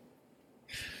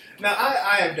 Now,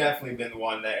 I have definitely been the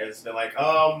one that has been like,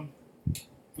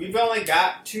 we've only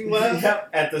got 2 left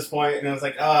at this point, and I was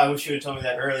like, oh, I wish you would have told me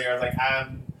that earlier. I was like,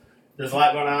 there's a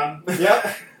lot going on.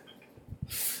 Yep.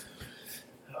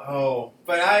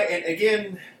 But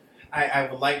I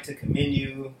would like to commend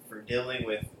you for dealing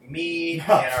with me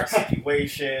and our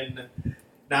situation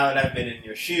now that I've been in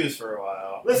your shoes for a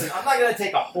while. Listen, I'm not going to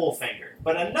take a whole finger,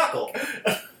 but a knuckle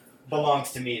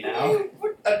belongs to me now.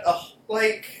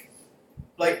 Like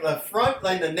the front,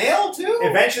 like the nail too?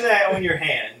 Eventually I own your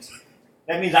hand.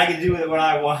 That means I can do with it what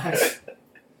I want.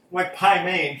 Like Pai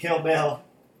Mei and Kill Bill.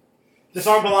 This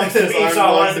arm belongs to me, so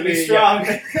I want it to be strong.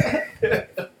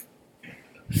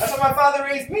 That's how my father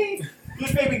raised me. You're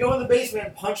just made me go in the basement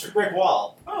and punch the brick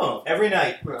wall. Oh. Every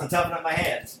night Yeah. to toughen up my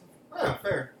hands. Oh,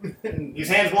 fair. These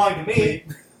hands belong to me.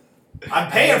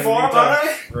 I'm paying for them, aren't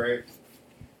I? Right.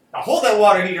 Now hold that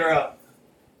water heater up.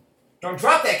 Don't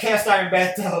drop that cast iron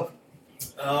bathtub.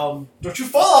 Don't you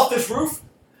fall off this roof.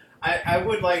 I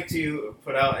would like to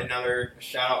put out another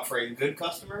shout out for a good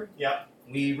customer. Yep.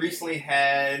 We recently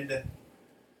had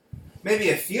maybe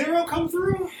a funeral come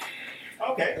through.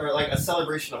 Okay. Or like a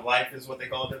celebration of life is what they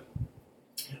called it.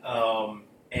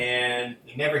 And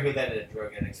You never hear that at a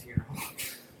drug addict's funeral.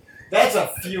 That's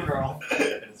a funeral.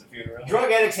 it's a funeral.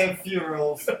 Drug addicts have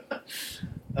funerals.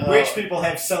 Rich people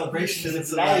have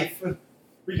celebrations of life.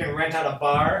 We can rent out a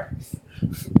bar.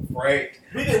 Right.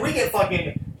 We get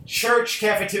fucking church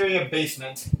cafeteria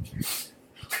basement.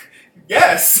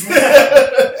 Yes!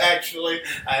 Actually,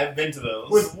 I have been to those.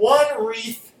 With one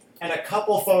wreath and a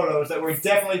couple photos that were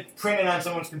definitely printed on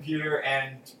someone's computer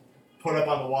and put up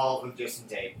on the wall with just some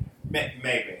tape.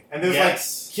 Maybe. And there's like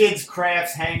kids'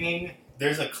 crafts hanging.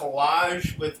 There's a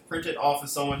collage with printed off of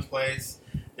someone's place.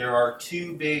 There are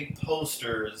 2 big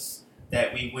posters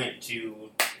that we went to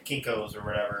Kinko's or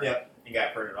whatever. Yep. And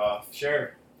got printed off.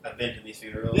 Sure. I've been to these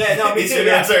funerals. Yeah, no, me these too.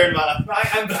 funerals Yeah. are in my...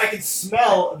 I can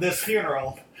smell this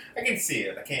funeral. I can see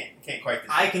it. I can't quite...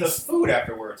 I The food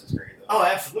afterwards is great, though. Oh,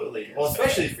 absolutely. Well,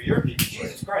 especially for your people.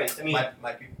 Jesus Christ. I mean,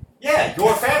 My people. yeah,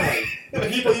 your family. The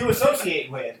people you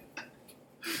associate with.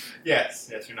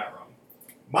 Yes, you're not wrong.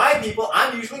 My people,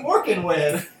 I'm usually working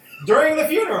with during the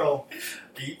funeral.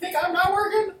 Do you think I'm not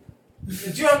working?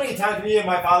 Did you know how many times me and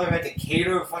my father had to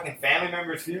cater fucking family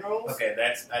members' funerals? Okay,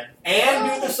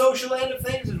 And do the social end of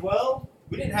things as well?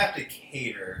 We didn't have to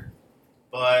cater,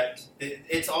 but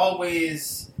it's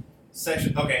always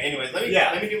such. Okay, anyways, let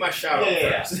me do my shout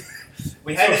out first.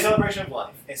 We had a celebration of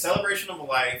life. A celebration of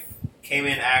life came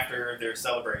in after their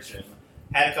celebration,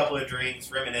 had a couple of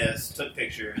drinks, reminisced, took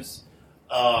pictures,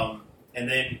 and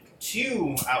then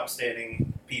 2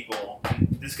 outstanding people.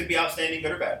 This could be outstanding,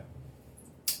 good or bad.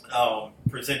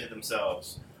 Presented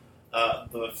themselves.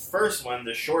 The first one,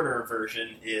 the shorter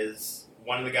version, is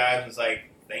one of the guys was like,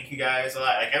 "Thank you guys a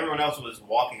lot." Like everyone else was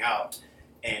walking out,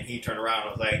 and he turned around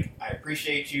and was like, "I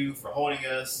appreciate you for holding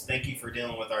us. Thank you for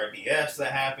dealing with our BS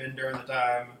that happened during the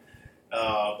time."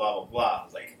 Blah blah blah. I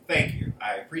was like, "Thank you.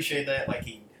 I appreciate that." Like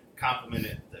he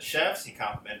complimented the chefs. He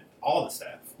complimented all the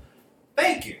staff.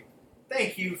 Thank you.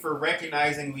 Thank you for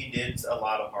recognizing we did a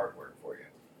lot of hard work for you.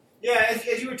 Yeah,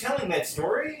 as you were telling that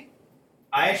story,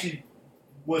 I actually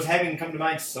was having come to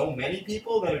mind so many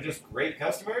people that are just great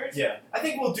customers. Yeah. I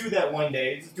think we'll do that one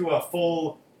day. Just do a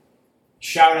full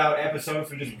shout-out episode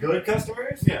for just good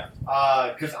customers. Yeah.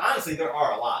 Because honestly, there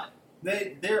are a lot.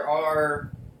 There are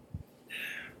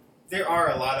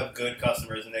a lot of good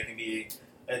customers, and they can be.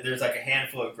 There's like a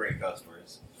handful of great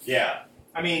customers. Yeah.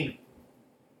 I mean,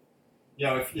 you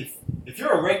know, if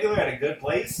you're a regular at a good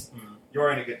place,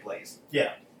 you're in a good place.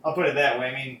 Yeah. I'll put it that way.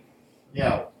 I mean, you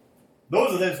know,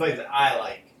 those are those places that I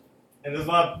like. And those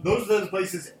are those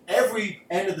places every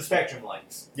end of the spectrum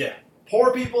likes. Yeah.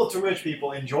 Poor people to rich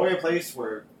people enjoy a place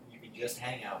where you can just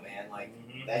hang out, man. Like,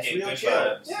 that's Get real good chill.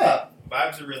 vibes. Yeah.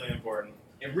 Vibes are really important.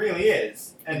 It really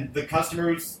is. And the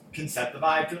customers can set the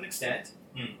vibe to an extent.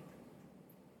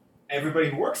 Everybody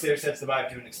who works there sets the vibe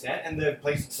to an extent, and the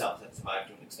place itself sets the vibe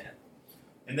to an extent.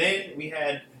 And then we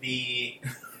had the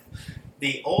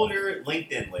older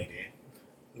LinkedIn lady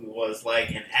who was like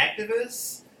an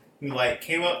activist who like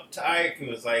came up to Ike who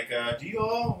was like, "Do you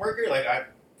all work here?" Like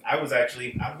I was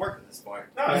actually I worked at this point.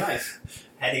 Oh, nice.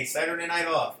 Had a Saturday night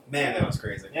off. Man, that was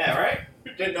crazy. Yeah, right?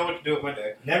 Didn't know what to do with my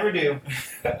day. Never do.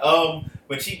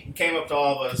 But she came up to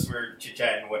all of us. We were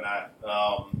chit-chatting and whatnot.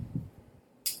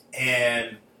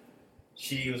 And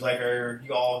she was like, "Are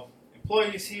you all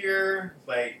employees here?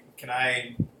 Like, can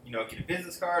I, get a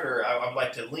business card? Or I would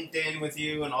like to LinkedIn with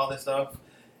you and all this stuff."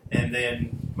 And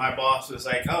then my boss was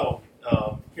like, "Oh,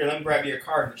 here, let me grab you a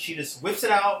card." And she just whips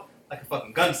it out like a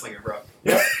fucking gunslinger, bro.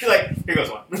 Yep. She's like, "Here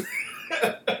goes one."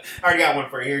 I already got one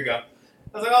for you. Here you go.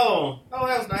 I was like, oh, that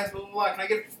was nice, blah, blah, blah. Can I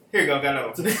get it? Here you go, got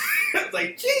another one. It's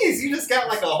like, geez, you just got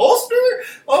like a holster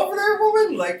over there,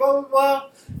 woman? Like, blah, blah, blah.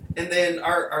 And then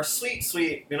our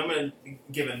sweet, and I'm going to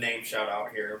give a name shout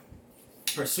out here.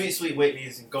 Our sweet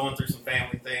Whitney's going through some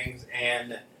family things,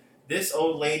 and this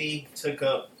old lady took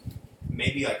up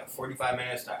maybe like a 45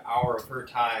 minutes to an hour of her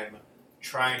time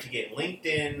trying to get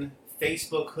LinkedIn,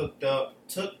 Facebook hooked up,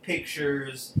 took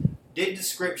pictures, did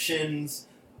descriptions.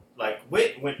 Like,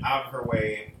 Whit went out of her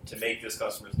way to make this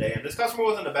customer's day. And this customer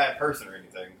wasn't a bad person or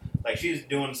anything. Like, she's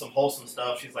doing some wholesome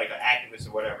stuff. She's like an activist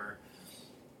or whatever.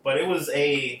 But it was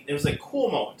a cool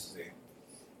moment to see.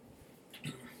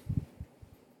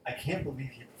 I can't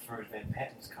believe he prefers Van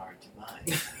Patten's card to mine.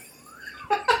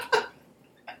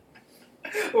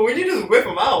 Well, when you just whip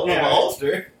them out with a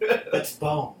holster. That's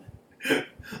bone.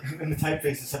 And the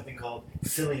typeface is something called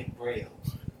Cillian Braille.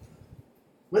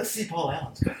 Let's see Paul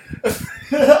Allen's card.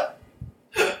 I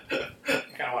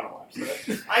kind of want to watch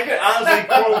that. I could honestly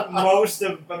quote most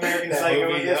of American Psycho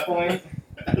movie, at this point.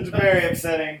 It's very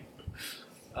upsetting.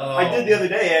 I did the other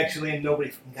day, actually, and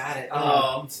nobody got it.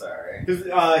 I'm sorry. Because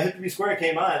Hip to Be Square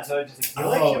came on, so I just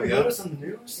like, should we notice on the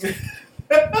news?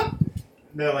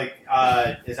 They're like,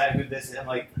 is that who this is? I'm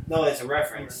like, no, it's a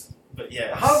reference. But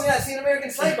yeah. How have you not seen American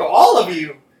Psycho? All of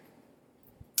you!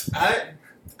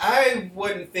 I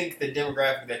wouldn't think the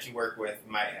demographic that you work with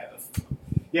might have.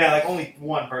 Yeah, like only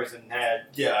one person had.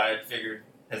 Yeah, I figured.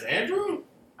 Has Andrew?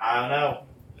 I don't know.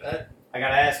 I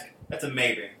gotta ask. That's a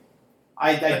maybe.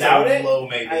 I That's doubt a it. Low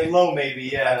maybe. Low maybe,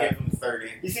 yeah. I give him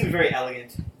 30. He seems very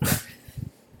elegant.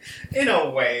 In a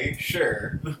way,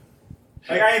 sure.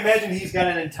 Like, I imagine he's got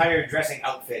an entire dressing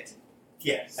outfit.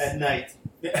 Yes. At night.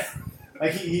 Yeah.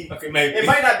 Like, he Okay, maybe. it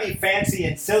might not be fancy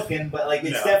and silken, but, like,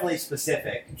 it's definitely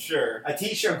specific. Sure. A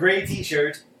t-shirt, a gray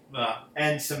t-shirt,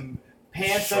 and some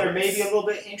pants that are maybe a little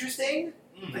bit interesting.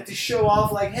 Like, to show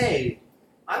off, like, hey,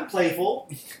 I'm playful.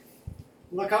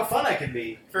 Look how fun I can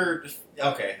be.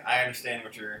 Okay, I understand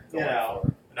what you're going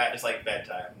for. Not just like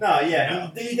bedtime. No,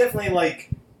 yeah. No. He definitely, like,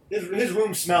 his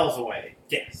room smells away.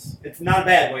 Yes. It's not a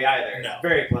bad way either. No.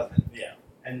 Very pleasant. Yeah.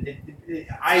 And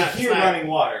I hear running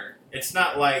water. It's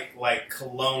not like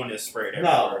cologne is sprayed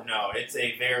everywhere. No, it's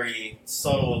a very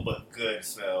subtle but good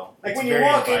smell. Like it's when you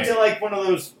walk into like one of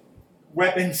those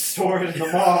weapons stores in the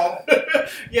mall.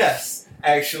 Yes,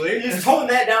 actually. You just tone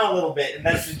that down a little bit, and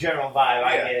that's the general vibe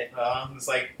I get. It's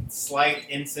like slight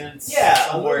incense.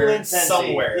 Yeah, somewhere. A little incense.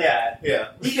 Somewhere. Yeah.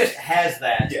 Yeah. He just has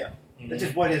that. Yeah. That's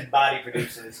just what his body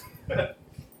produces.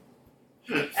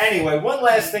 Anyway, one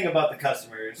last thing about the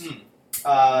customers.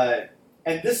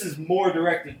 And this is more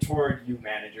directed toward you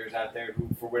managers out there who,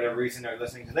 for whatever reason, are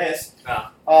listening to this.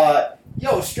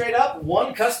 Straight up,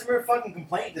 one customer fucking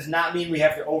complaint does not mean we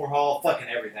have to overhaul fucking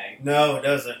everything. No, it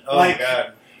doesn't. Oh, like, my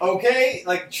God. Okay?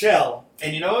 Like, chill.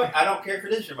 And you know what? I don't care if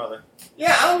it is your mother.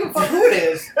 Yeah, I don't give a fuck who it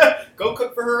is. Go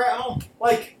cook for her at home.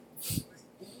 Like,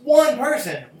 one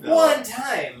person. No. One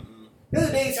time. Mm-hmm. The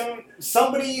other day,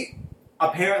 somebody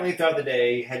apparently throughout the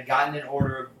day had gotten an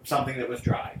order of something that was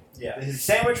dry. Yeah. His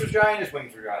sandwich was dry and his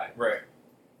wings were dry. Right.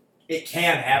 It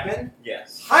can happen.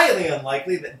 Yes. Highly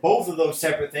unlikely that both of those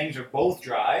separate things are both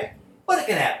dry, but it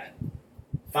can happen.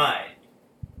 Fine.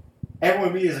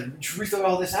 Everyone is like, should we throw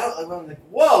all this out? I'm like,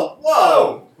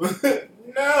 whoa!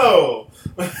 No!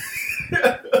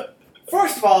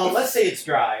 First of all, let's say it's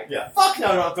dry. Yeah. Fuck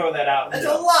no, don't throw that out. That's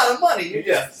a lot of money. You're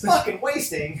just fucking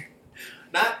wasting.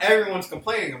 Not everyone's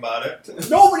complaining about it.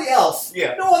 Nobody else.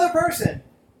 Yeah. No other person.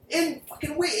 And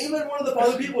fucking even one of the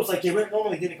other people was like, yeah, we're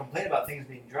normally going to complain about things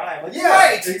being dry. I'm like, yeah,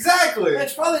 right. Exactly.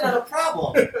 That's probably not a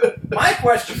problem. My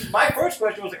first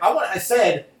question was like,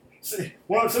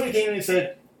 when somebody came in and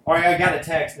said, all right, I got a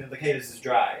text and it's like, hey, this is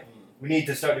dry. We need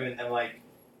to start doing it. I'm like,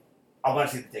 I want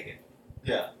to see the ticket.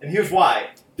 Yeah. And here's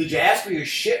why. Did you ask for your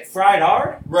shit fried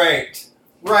hard? Right.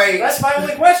 That's my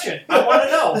only question. I want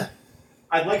to know.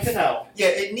 I'd like to know. Yeah,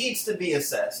 it needs to be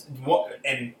assessed.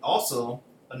 And also,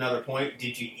 another point,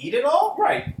 did you eat it all?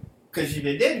 Right. Because if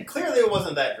you didn't, clearly it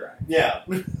wasn't that dry. Yeah.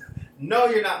 No,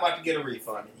 you're not about to get a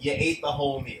refund. You ate the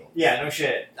whole meal. Yeah, no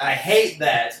shit. I hate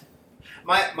that.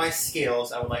 My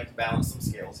scales, I would like to balance some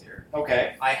scales here.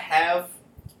 Okay. I have...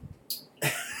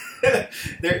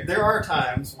 there are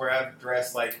times where I've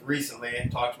addressed, like, recently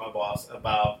and talked to my boss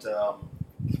about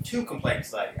 2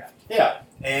 complaints that I got. Yeah.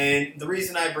 And the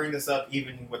reason I bring this up,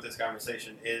 even with this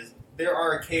conversation, is there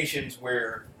are occasions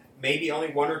where maybe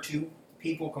only 1 or 2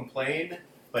 people complain,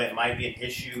 but it might be an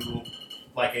issue,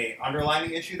 like a underlying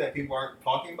issue that people aren't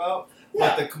talking about.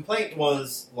 Yeah. But the complaint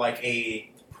was like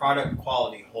a product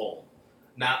quality hole,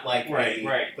 not like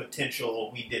a potential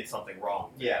we did something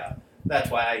wrong. Yeah. That's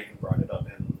why I even brought it up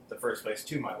in the first place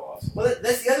to my boss. Well,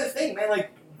 that's the other thing, man. Like,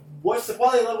 what's the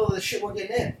quality level of the shit we're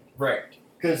getting in? Right.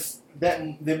 Because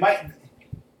they might...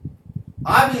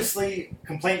 Obviously,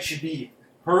 complaints should be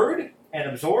heard and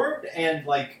absorbed and,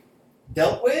 like,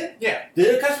 dealt with. Yeah.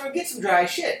 Did a customer get some dry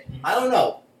shit? Mm-hmm. I don't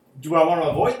know. Do I want to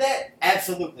avoid that?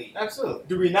 Absolutely. Absolutely.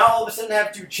 Do we now all of a sudden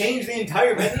have to change the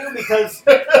entire menu because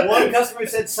one customer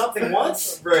said something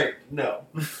once? Right. No.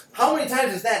 How many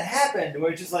times has that happened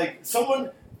where it's just like someone,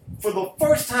 for the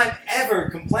first time ever,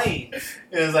 complained?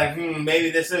 It's like, maybe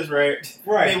this is right.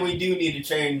 Right. Maybe we do need to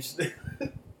change...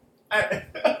 I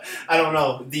don't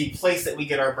know, the place that we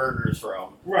get our burgers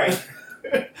from. Right.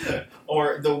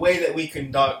 Or the way that we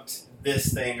conduct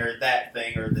this thing or that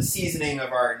thing or the seasoning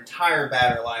of our entire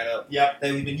batter lineup Yep.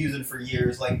 that we've been using for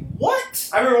years. Like, what?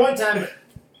 I remember one time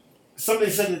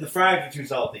somebody said that the fries are too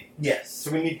salty, Yes.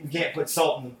 so we can't put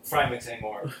salt in the fry mix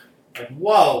anymore. Like,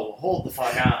 whoa, hold the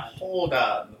fuck on. Hold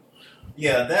on.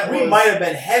 Yeah, that We was... might have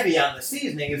been heavy on the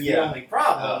seasoning is the only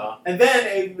problem. And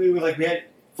then we were like,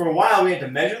 for a while we had to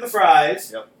measure the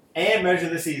fries and measure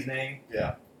the seasoning.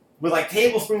 Yeah. With like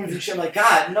tablespoons and shit. I'm like,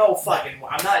 God, no fucking,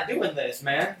 I'm not doing this,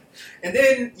 man. And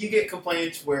then you get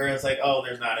complaints where it's like, oh,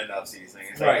 there's not enough seasoning.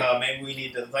 It's like, oh, maybe we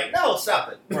need to, it's like, no,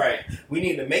 stop it. Right. We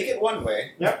need to make it one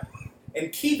way. Yep.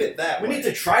 And keep it that way. We need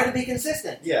to try to be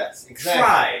consistent. Yes, exactly.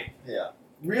 Try. Yeah.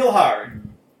 Real hard.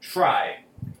 Try.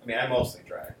 I mean, I mostly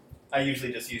try. I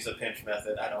usually just use a pinch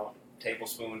method. I don't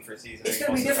tablespoon for seasoning. It's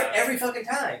going to be different every fucking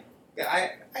time. Yeah,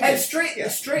 And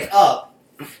straight up,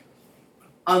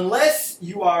 unless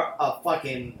you are a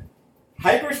fucking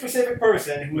hyper-specific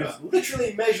person who is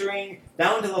literally measuring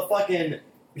down to the fucking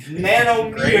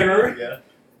nanometer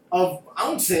of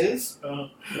ounces,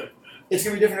 it's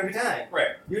going to be different every time.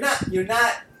 Right. You're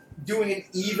not doing an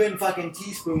even fucking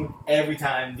teaspoon every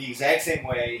time the exact same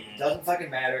way. It doesn't fucking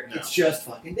matter. No. It's just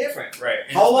fucking different. Right.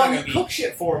 And how long you cook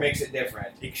shit for makes it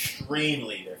different.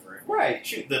 Extremely different. Right.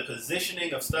 Shoot, the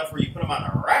positioning of stuff where you put them on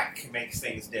a rack makes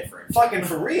things different. Fucking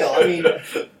for real. I mean,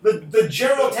 the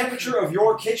general temperature of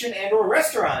your kitchen and or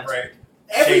restaurant. Right.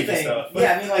 Everything.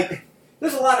 Yeah, I mean, like,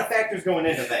 there's a lot of factors going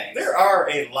into things. There are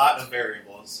a lot of variables.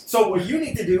 So what you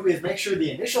need to do is make sure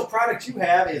the initial product you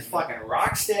have is fucking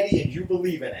rock steady and you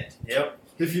believe in it. Yep.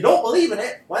 If you don't believe in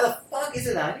it, why the fuck is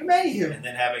it on your menu? And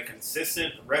then have a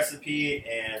consistent recipe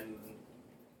and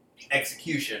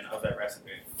execution of that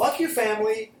recipe. Fuck your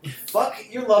family, fuck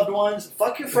your loved ones,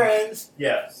 fuck your friends.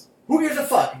 Yes. Who gives a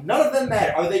fuck? None of them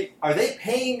matter. Are they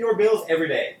paying your bills every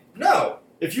day? No.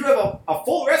 If you have a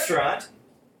full restaurant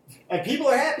and people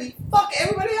are happy, fuck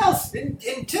everybody else. And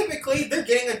typically they're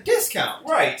getting a discount.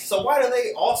 Right. So why do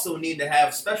they also need to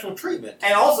have special treatment?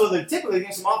 And also they're typically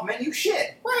getting some off-menu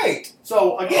shit. Right.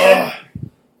 So again...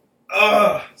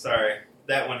 Sorry.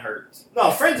 That one hurts.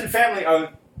 No, friends and family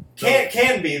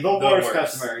can be the worst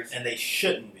customers. And they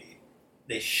shouldn't be.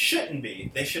 They shouldn't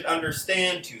be. They should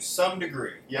understand to some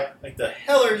degree. Yep. Like, the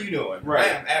hell are you doing? Right. I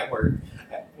am at work.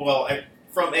 Well,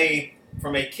 from a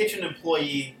kitchen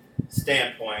employee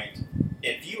standpoint,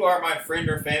 if you are my friend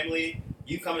or family,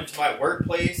 you come into my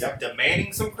workplace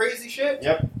demanding some crazy shit,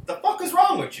 the fuck is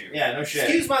wrong with you? Yeah, no shit.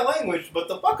 Excuse my language, but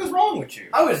the fuck is wrong with you?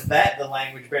 How is that the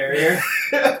language barrier?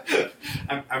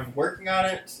 I'm working on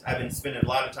it. I've been spending a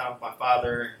lot of time with my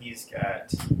father. He's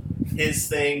got his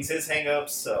things, his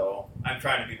hang-ups, so I'm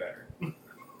trying to be better.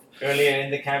 Earlier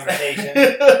in the conversation.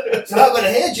 So how about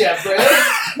a hand job, bro?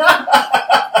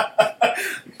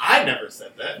 I never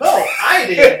said that. No, I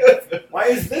did. Why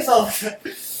is this all...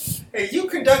 Hey, you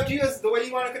conduct you as the way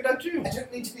you want to conduct you. I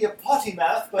don't mean to be a potty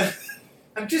mouth, but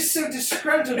I'm just so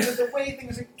disgruntled with the way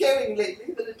things are going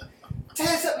lately that it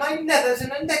tears up my nethers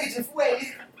in a negative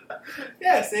way.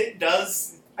 Yes, it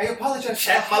does. I apologize for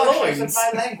Chat the my harshness loins.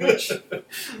 of my language.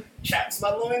 Chaps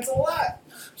my loins a lot.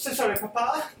 So sorry,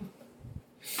 Papa.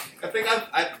 I think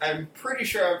I'm pretty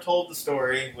sure I've told the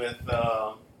story with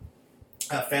a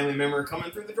family member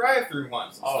coming through the drive-thru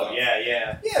once. And stuff.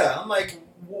 Yeah. Yeah, I'm like,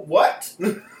 what?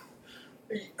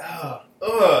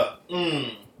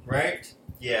 Right?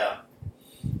 Yeah.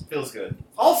 Feels good.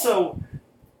 Also,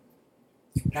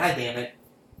 God damn it.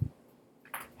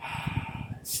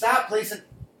 Stop placing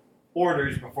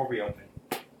orders before we open.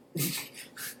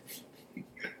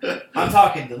 I'm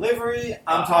talking delivery.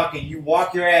 I'm talking you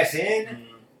walk your ass in.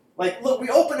 Like, look, we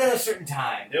open at a certain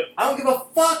time. Yep. I don't give a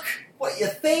fuck what you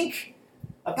think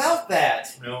about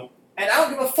that. Nope. And I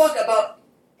don't give a fuck about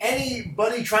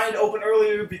anybody trying to open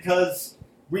earlier because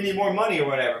we need more money or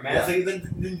whatever, man. Yeah. It's like,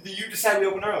 then you decide we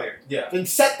open earlier. Yeah. Then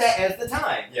set that as the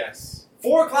time. Yes.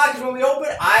 4 o'clock is when we open.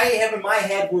 I have in my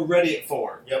head we're ready at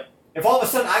 4. Yep. If all of a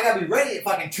sudden I gotta be ready at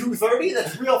fucking 2:30,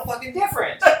 that's real fucking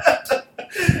different.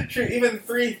 Sure, even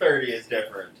 3:30 is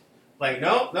different. Like,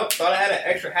 nope, thought I had an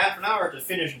extra half an hour to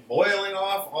finish boiling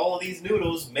off all of these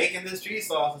noodles, making this cheese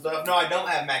sauce and stuff. No, I don't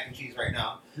have mac and cheese right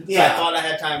now. Yeah. So I thought I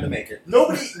had time to make it.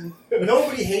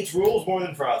 Nobody hates rules more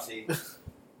than Frosty.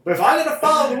 But if I'm gonna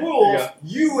follow the rules,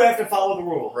 you have to follow the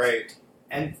rules. Right.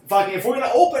 And fucking, if we're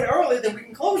gonna open early, then we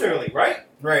can close early, right?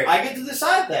 Right. I get to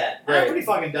decide that. Right. I'm pretty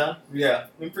fucking done. Yeah,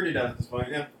 I'm pretty done at this point,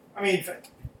 yeah. I mean,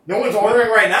 no one's ordering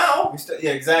right now.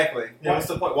 Yeah, exactly. Yeah, what's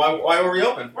the point? Why were we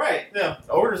open? Right. Yeah,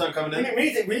 the orders aren't coming in.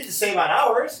 We need to save on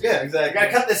hours. Yeah, We exactly.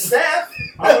 gotta cut this staff.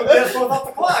 I'm gonna get both off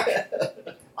the clock.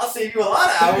 I'll save you a lot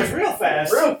of hours real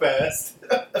fast. Real fast.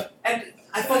 And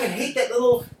I fucking hate that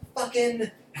little fucking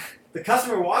the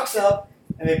customer walks up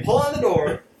and they pull on the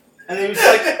door and they just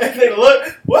like they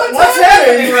look. What's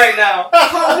happening right now?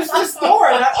 How is this door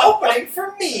not opening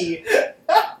for me?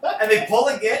 And they pull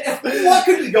again. What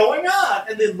could be going on?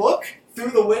 And they look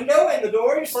through the window and the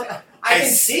door. And just like I can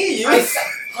see you.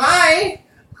 Hi,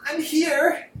 I'm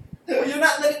here. Well, you're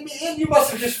not letting me in. You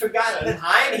must have just forgotten that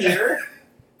I'm here.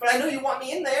 But I know you want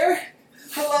me in there.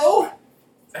 Hello?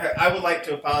 I would like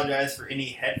to apologize for any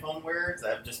headphone wearers.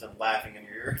 I've just been laughing in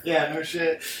your ear. Yeah, no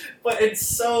shit. But it's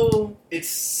so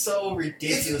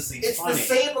ridiculously funny. It's the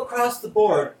same across the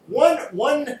board.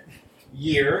 One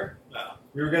year,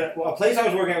 we were a place I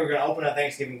was working at, we were gonna open on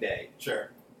Thanksgiving Day.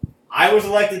 Sure. I was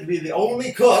elected to be the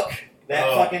only cook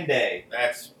that fucking day.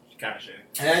 That's kind of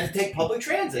shitty. And I had to take public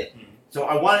transit. So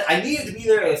I needed to be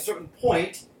there at a certain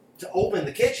point to open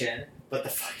the kitchen, but the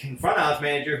fucking front house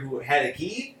manager who had a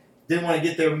key didn't want to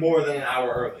get there more than an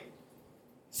hour early.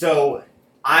 So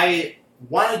I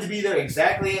wanted to be there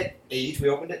exactly at 8. We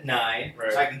opened at 9,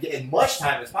 so I could get as much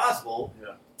time as possible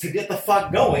to get the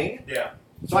fuck going. Yeah.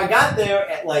 So I got there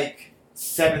at like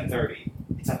 7:30.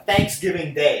 It's a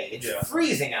Thanksgiving day. It's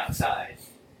freezing outside.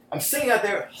 I'm sitting out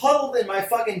there huddled in my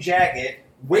fucking jacket,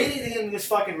 waiting to get into this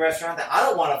fucking restaurant that I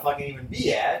don't want to fucking even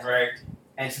be at. Right.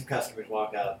 And some customers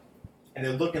walk up. And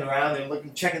they're looking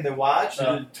around, checking their watch, and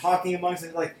they're talking amongst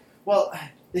them like, well,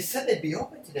 they said they'd be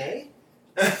open today.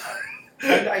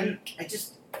 I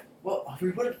just, well,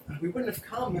 we wouldn't have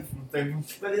come if they,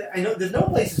 but I know there's no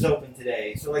places open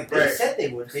today, so like they said they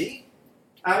would be.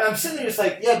 I'm sitting there just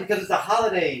like, yeah, because it's a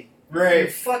holiday. Right. You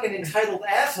fucking entitled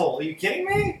asshole. Are you kidding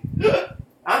me?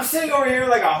 I'm sitting over here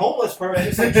like a homeless person,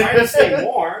 just like trying to stay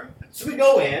warm. So we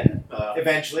go in.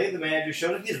 Eventually, the manager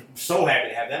showed up. He's so happy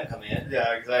to have them come in.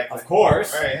 Yeah, exactly. Of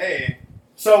course. All right, hey.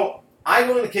 So I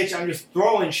go in the kitchen. I'm just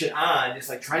throwing shit on, just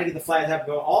like trying to get the flat top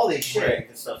going, all this shit. Right,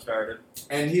 get stuff started.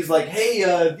 And he's like, "Hey,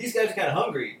 these guys are kind of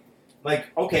hungry." I'm like,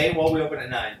 okay, well, we open at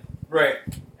 9. Right.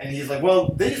 And he's like, "Well,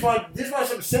 they just want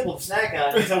something simple to snack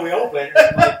on until we open." And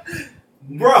I'm like,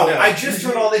 bro, no. I just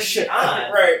turned all this shit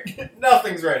on. Right.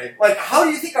 Nothing's ready. Like, how do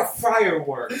you think a fryer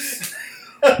works?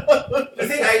 You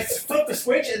think I flip the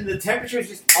switch and the temperature is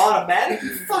just automatic?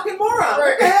 You fucking moron!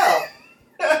 Right. What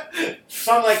the hell?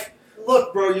 So I'm like,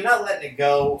 look, bro, you're not letting it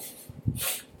go.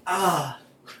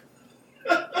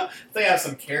 They have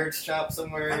some carrots chopped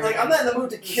somewhere. I'm like, I'm not in the mood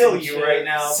to kill you right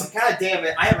now, but god damn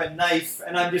it, I have a knife,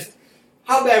 and I'm just,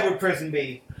 how bad would prison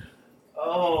be?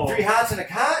 Oh. 3 hots in a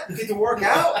cot? You get to work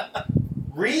out?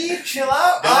 Read? Chill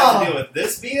out? Don't have to deal with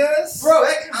this BS? Bro,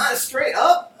 that straight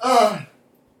up?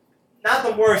 Not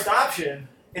the worst option.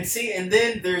 And see, and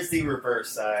then there's the reverse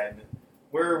side,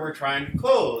 where we're trying to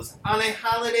close on a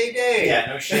holiday day. Yeah,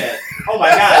 no shit. Oh my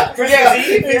god, Christmas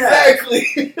Eve?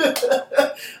 Exactly.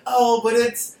 Oh, but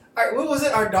it's, what was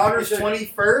it, our daughter's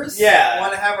 21st? Yeah.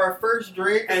 Want to have our first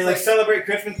drink. And like celebrate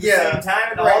Christmas at the same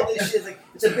time and all this shit. Like,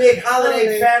 it's a big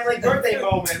holiday family birthday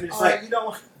moment. And it's like, you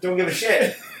don't give a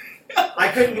shit. I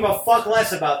couldn't give a fuck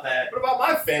less about that. What about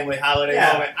my family holiday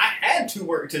moment? I had to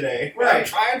work today. Right. I'm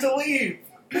trying to leave.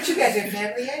 But you guys are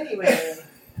family anyway.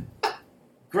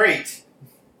 Great.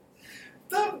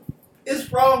 What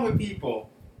is wrong with people?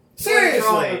 Seriously.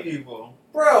 What is wrong with people?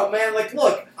 Bro, man, like,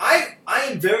 look, I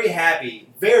am very happy,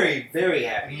 very, very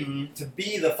happy to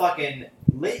be the fucking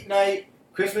late night,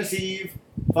 Christmas Eve,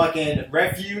 fucking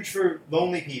refuge for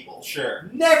lonely people. Sure.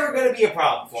 Never gonna be a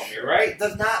problem for me, right?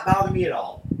 Does not bother me at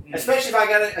all. Especially if I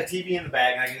got a TV in the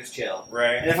bag and I can just chill.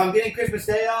 Right. And if I'm getting Christmas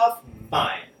Day off,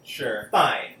 fine. Sure.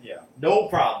 Fine. Yeah. No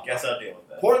problem. Guess I'll deal with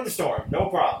that. Port in the storm, no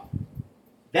problem.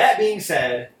 That being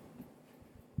said,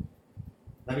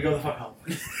 let me go the fuck home.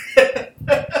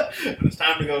 When it's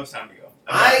time to go, it's time to go.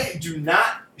 I do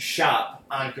not shop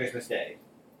on Christmas Day.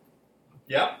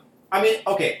 Yep. I mean,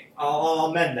 okay, I'll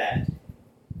amend that.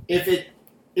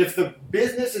 If the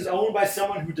business is owned by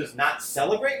someone who does not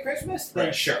celebrate Christmas,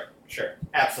 then sure,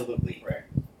 absolutely. Right.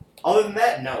 Other than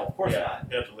that, no, of course not.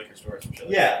 Get up to liquor stores and shit.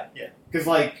 Yeah. Because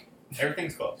like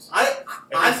everything's closed.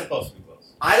 I'm supposed to be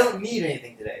closed. I don't need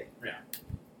anything today. Yeah.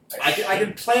 I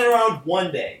can plan around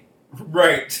one day.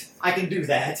 Right. I can do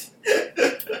that.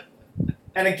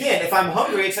 And again, if I'm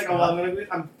hungry, it's like, oh, well,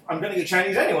 I'm gonna get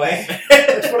Chinese anyway.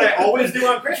 That's what I always do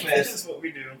on Christmas. This is what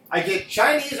we do. I get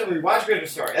Chinese and we watch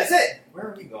Christmas Story. That's it. Where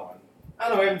are we going? I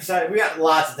don't know. We haven't decided. We got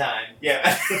lots of time. Yeah,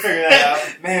 to figure that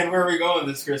out. Man, where are we going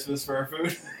this Christmas for our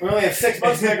food? We only have 6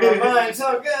 months to make our mind.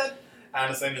 So good.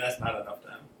 Honestly, I mean that's not enough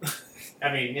time.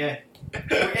 I mean, yeah.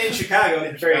 We're in Chicago.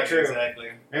 It's very true.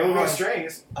 Exactly. Maybe we'll go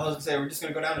strings. I was gonna say we're just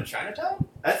gonna go down to Chinatown.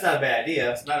 That's not a bad idea.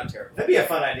 That's not a terrible. That'd be a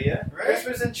fun idea. Right?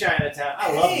 Christmas in Chinatown.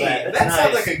 I love that. That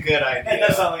sounds like a good idea. That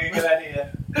does sound like a good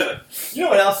idea. You know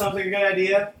what else sounds like a good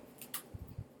idea?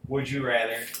 would you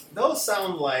rather? Those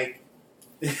sound like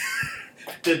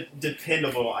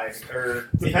dependable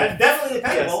Definitely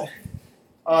dependable.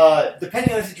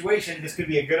 Depending on the situation, this could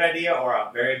be a good idea or a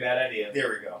very bad idea. There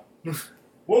we go.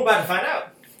 We're about to find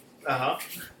out.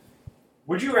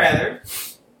 Would you rather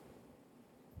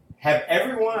have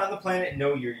everyone on the planet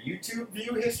know your YouTube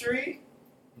view history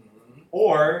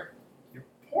or your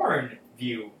porn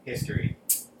view history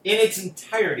in its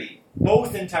entirety?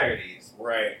 Both entireties.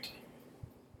 Right.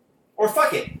 Or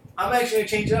fuck it. I'm actually going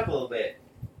to change it up a little bit.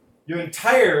 Your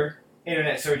entire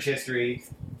internet search history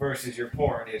versus your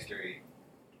porn history.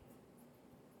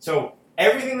 So,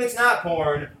 everything that's not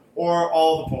porn or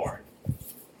all the porn.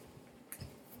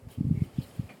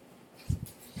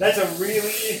 That's a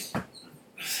really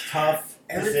tough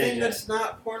Everything decision. that's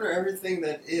not porn or everything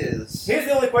that is. Here's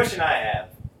the only question I have.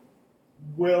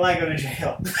 Will I go to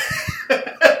jail?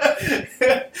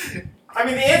 I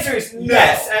mean, the answer is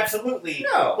yes, absolutely.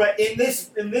 No. But in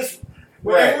this,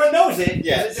 where Right. everyone knows it,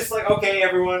 Yes. it's just like, okay,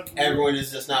 everyone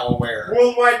is just not aware.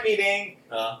 worldwide meeting.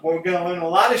 We're gonna learn a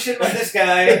lot of shit about this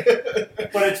guy,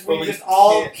 but we just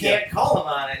all can't call him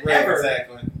on it. Right, Ever.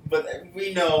 exactly. But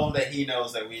we know that he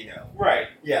knows that we know. Right.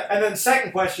 Yeah. And then the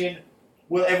second question,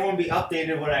 will everyone be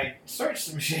updated when I search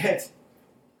some shit?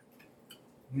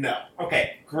 No.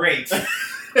 Okay, great.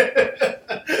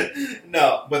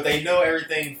 No, but they know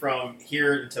everything from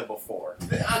here until before.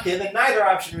 Okay, then neither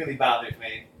option really bothers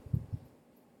me.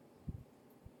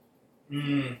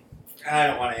 I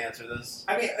don't want to answer this.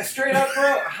 I mean, straight up,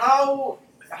 bro,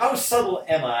 how subtle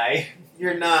am I?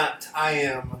 You're not. I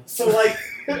am. So, like,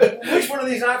 which one of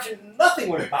these options, nothing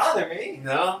would bother me.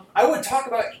 No? I would talk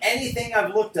about anything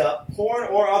I've looked up, porn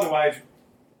or otherwise,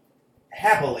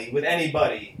 happily with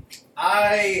anybody.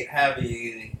 I have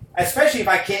a... Especially if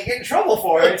I can't get in trouble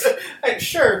for it.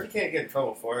 Sure, if you can't get in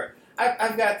trouble for it.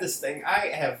 I've got this thing. I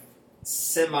have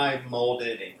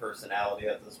semi-molded a personality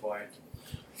at this point.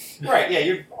 Right, yeah,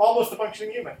 you're almost a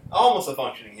functioning human. Almost a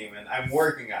functioning human. I'm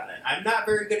working on it. I'm not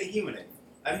very good at humaning.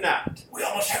 I'm not. We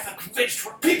almost have them convinced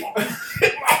we're people.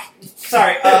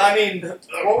 Sorry, I mean,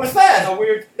 what was that? A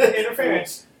weird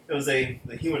interference. It was the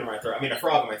human in my throat. I mean, a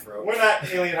frog in my throat. We're not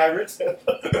alien hybrids.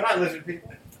 We're not lizard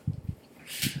people.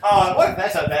 What if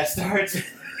that's how that starts?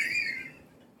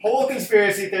 Whole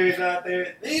conspiracy theories out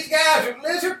there. These guys are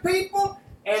lizard people,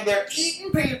 and they're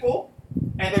eating people,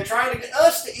 and they're trying to get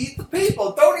us to eat the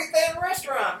people. Don't eat that in a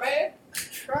restaurant, man. I'm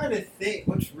trying to think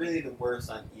what's really the worst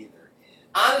on either end.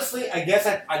 Honestly, I guess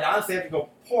I'd honestly have to go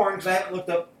porn, because I haven't looked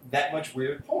up that much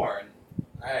weird porn.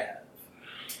 I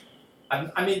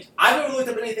have. I mean, I've never looked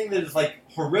up anything that is, like,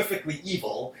 horrifically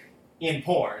evil in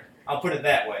porn. I'll put it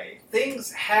that way.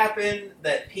 Things happen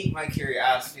that pique my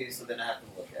curiosity, so then I have to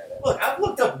look at it. Look, I've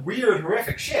looked up weird,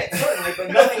 horrific shit, certainly,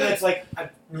 but nothing that's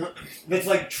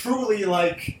like truly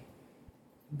like.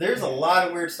 There's a lot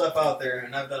of weird stuff out there,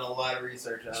 and I've done a lot of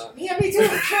research on it. Yeah, me too,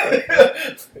 sure.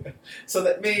 So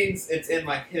that means it's in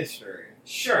my history.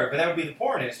 Sure, but that would be the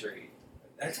porn history.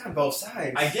 That's on both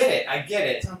sides. I get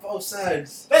it. It's on both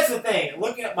sides. That's the thing.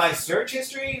 Looking at my search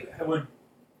history,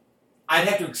 I'd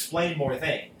have to explain more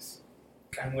things.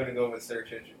 I'm going to go with search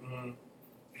history.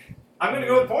 I'm going to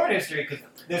go with porn history, because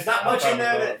there's not much in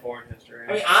there that... Porn history.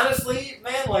 I mean, honestly,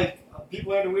 man, like,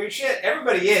 people are into weird shit.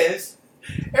 Everybody is.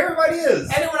 Everybody is.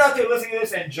 Anyone out there listening to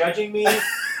this and judging me,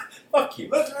 fuck you.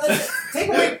 let's take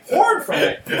away porn from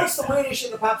it. What's the weirdest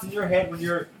shit that pops in your head when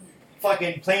you're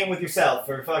fucking playing with yourself,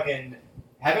 or fucking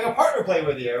having a partner play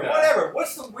with you, or whatever?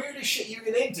 What's the weirdest shit you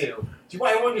get into? Do you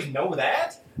want everyone to just know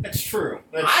that? That's true.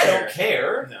 I don't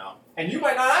care. No. And you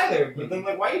might not either. But then,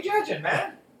 like, why are you judging,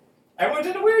 man? Everyone's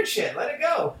into weird shit. Let it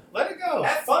go. Let it go.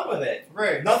 Have fun with it.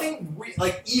 Right. Nothing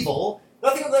like evil.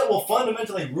 Nothing that will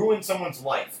fundamentally ruin someone's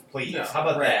life. Please. No, How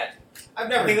about that? I've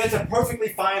never. I think that's a perfectly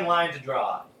fine line to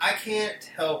draw. I can't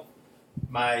help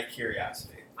my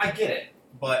curiosity, I get it.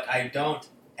 but I don't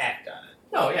act on it.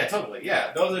 No, yeah, totally,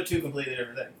 yeah. Those are two completely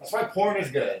different things. That's why porn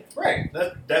is good. Right.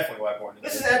 That's definitely why porn is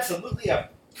This good. is absolutely a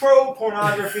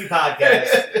pro-pornography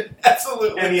podcast.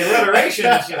 Absolutely. And the alliteration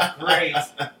is just great.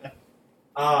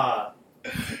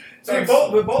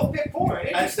 So we both pick porn.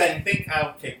 I think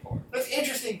I'll pick porn. That's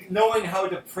interesting, knowing how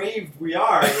depraved we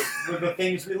are with the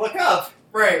things we look up.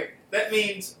 Right. That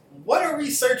means, what are we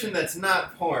searching that's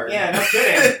not porn? Yeah, no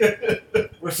kidding.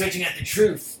 We're searching at the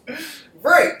truth.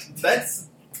 Right. That's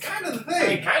kind of the thing. I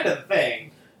mean, kind of the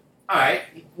thing. Alright,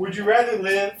 would you rather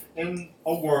live in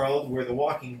a world where The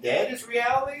Walking Dead is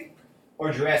reality,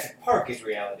 or Jurassic Park is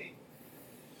reality?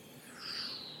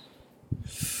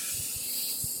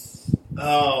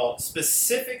 Oh,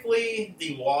 specifically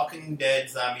the Walking Dead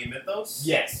zombie mythos?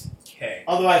 Yes. Okay.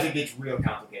 Otherwise, it gets real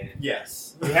complicated.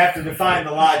 Yes. You have to define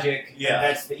the logic, Yeah. and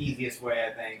that's the easiest way,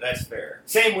 I think. That's fair.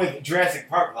 Same with Jurassic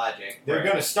Park logic. They're Right.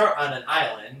 going to start on an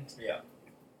island. Yeah.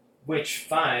 Which,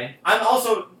 fine. I'm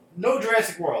also, no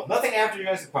Jurassic World. Nothing after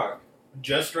Jurassic Park.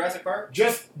 Just Jurassic Park?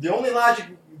 Just, the only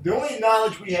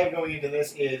knowledge we have going into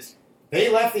this is they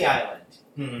left the island.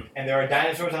 Mm-hmm. And there are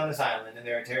dinosaurs on this island, and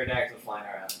there are pterodactyls flying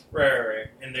around. Right.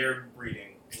 And they're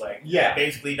breeding. Like, Yeah.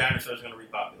 basically dinosaurs are going to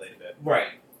repopulate it. Right.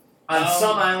 On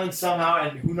some island somehow,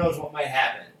 and who knows what might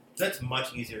happen. That's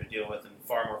much easier to deal with and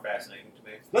far more fascinating to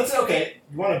me. Let's say, okay,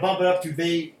 you want to bump it up to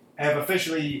they have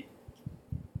officially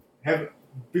gotten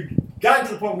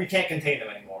to the point we can't contain them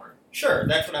anymore. Sure,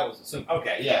 that's what I was assuming.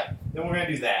 Okay, yeah. Then we're going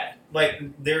to do that. Like,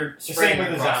 they're The same spreading with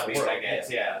the across zombies, world. I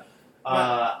guess, yeah.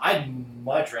 I'd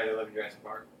much rather live in Jurassic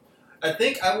Park. I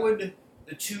think I would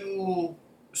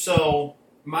so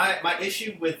my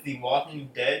issue with the Walking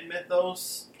Dead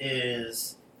mythos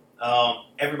is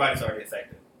everybody's already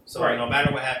affected. So Right. no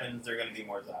matter what happens, there are going to be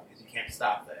more zombies. You can't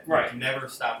stop that. Right. You can never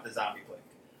stop the zombie plague.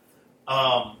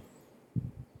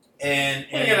 And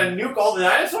Are you going to nuke all the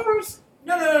dinosaurs?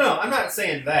 No. I'm not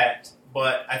saying that,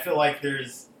 but I feel like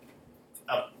there's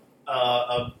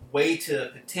a way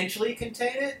to potentially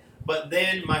contain it. But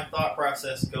then my thought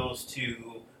process goes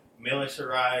to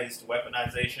militarized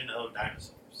weaponization of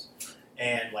dinosaurs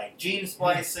and like gene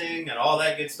splicing and all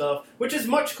that good stuff, which is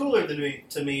much cooler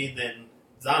to me than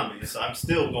zombies. So I'm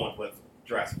still going with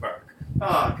Jurassic Park.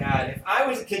 Oh, God. If I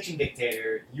was a kitchen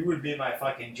dictator, you would be my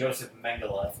fucking Joseph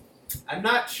Mengele. I'm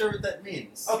not sure what that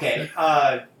means. Okay,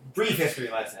 brief history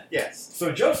lesson. Yes.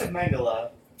 So Joseph Mengele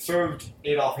served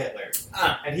Adolf Hitler.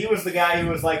 Ah. And he was the guy who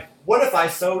was like, what if I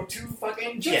sew two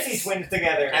fucking gypsy Yes. twins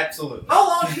together? Absolutely. How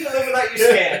long can you live without your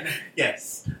skin?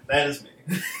 Yes, that is me.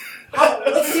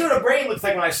 Let's see what a brain looks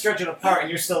like when I stretch it apart and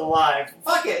you're still alive.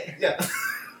 Fuck it. Yeah.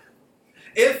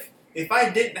 If I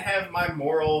didn't have my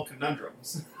moral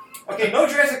conundrums. Okay, no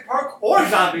Jurassic Park or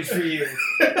zombies for you.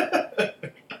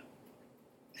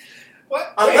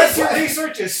 What? Unless Wait, your what?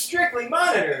 research is strictly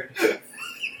monitored.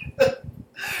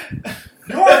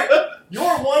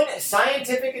 You're one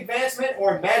scientific advancement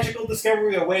or magical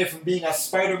discovery away from being a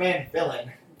Spider-Man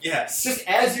villain. Yes. Just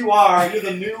as you are, you're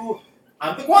the new...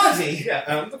 I'm the Quasi.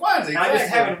 Yeah, the Quasi. And I'm just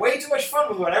having way too much fun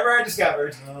with whatever I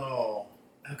discovered. Oh,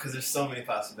 because there's so many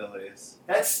possibilities.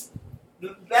 That's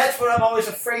what I'm always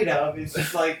afraid of. It's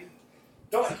just like,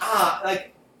 I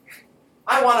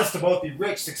want us to both be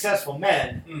rich, successful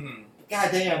men. Mm-hmm. God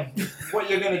damn, what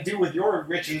you're gonna do with your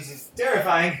riches is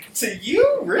terrifying. To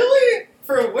you, really?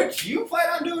 For what you plan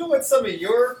on doing with some of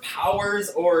your powers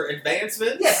or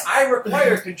advancements? Yes, I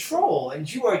require control,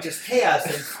 and you are just chaos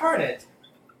incarnate.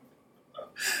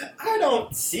 I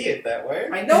don't see it that way.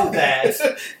 I know that.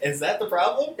 Is that the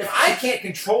problem? If I can't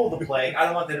control the plague, I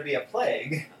don't want there to be a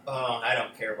plague. Oh, I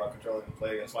don't care about controlling the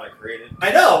plague. That's why I created.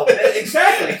 I know,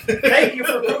 exactly. Thank you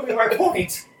for proving my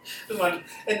point.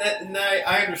 And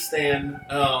I understand.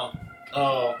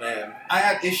 Oh man, I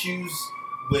have issues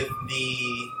with the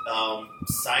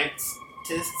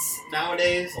scientists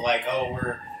nowadays. Like,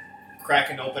 we're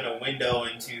cracking open a window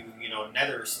into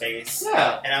nether space.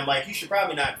 Yeah. And I'm like, you should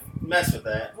probably not mess with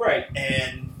that. Right.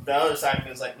 And the other side of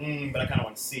me is like, but I kind of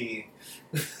want to see.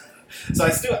 So I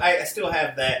still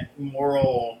have that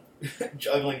moral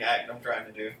juggling act I'm trying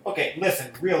to do. Okay,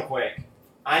 listen, real quick.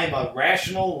 I am a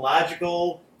rational,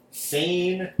 logical,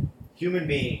 sane human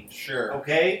being. Sure.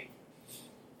 Okay?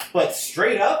 But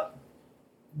straight up,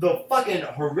 the fucking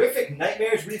horrific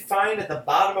nightmares we find at the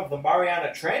bottom of the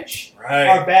Mariana Trench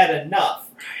are bad enough.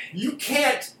 You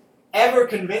can't ever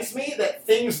convince me that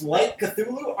things like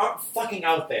Cthulhu aren't fucking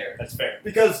out there. That's fair.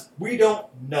 Because we don't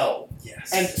know.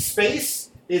 Yes. And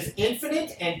space is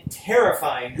infinite and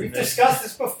terrifying. We've discussed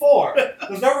this before.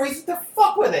 There's no reason to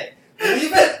fuck with it.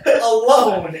 Leave it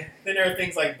alone. Then there are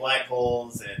things like black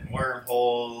holes and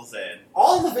wormholes and...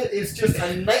 All of it is just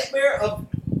a nightmare of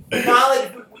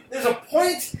knowledge. There's a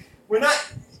point. We're not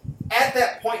at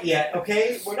that point yet,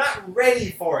 okay? We're not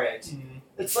ready for it. Mm-hmm.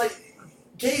 It's like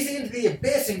gazing into the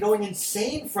abyss and going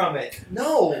insane from it.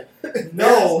 No.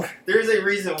 No. There's a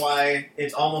reason why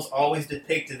it's almost always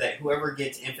depicted that whoever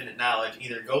gets infinite knowledge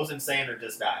either goes insane or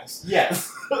just dies.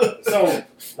 Yes. So,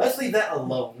 let's leave that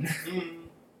alone.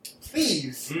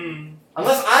 Please.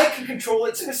 Unless I can control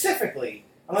it specifically.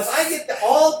 Unless I get the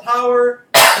all power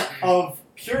of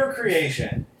pure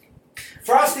creation.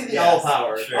 Frosty the Yes,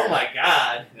 All-Power. sure. Oh my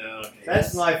god. Oh,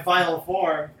 That's my final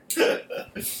form.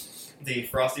 The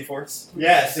Frosty Force?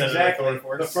 Yes, Instead of exactly. the Thor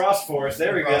Force? The Frost Force.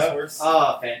 There we Frost go. Force.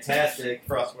 Oh, fantastic.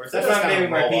 Frost Force. That's That why I'm does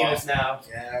naming kinda my roll penis off. now.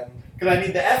 Yeah, Because I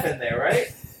need the F in there, right?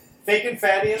 Fake and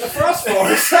Fatty and the Frost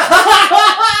Force.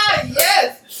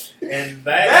 Yes! And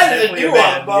That is a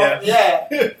doo-wop, Bob. Yeah.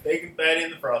 Fake and Fatty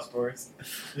and the Frost Force.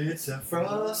 It's a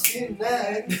frosty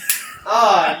night.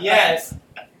 Ah, yes.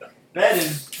 That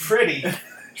is pretty.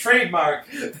 Trademark.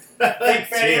 Fake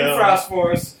Fatty and the Frost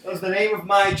Force. That was the name of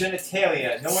my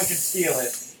genitalia. No one can steal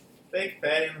it. Fake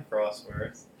Fatty and the Frost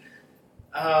Force.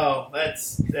 Oh,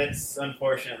 that's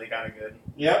unfortunately kind of good.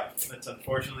 Yep. That's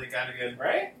unfortunately kind of good.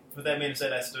 Right? With that being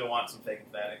said, I still want some Fake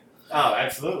and Fatty. Oh,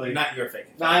 absolutely. Not your Fake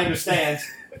and No, Fatty. I understand.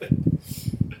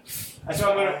 So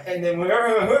I'm gonna, and then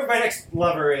whoever my next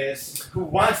lover is, who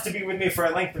wants to be with me for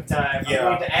a length of time, Yeah.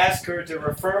 I'm going to ask her to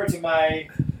refer to my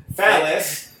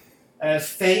phallus as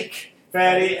Fake,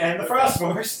 Fatty, and the Frost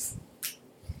Force.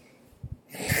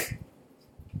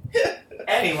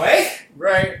 Anyway,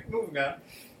 Right, moving on.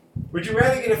 would you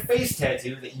rather get a face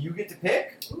tattoo that you get to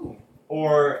pick, Ooh.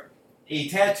 or a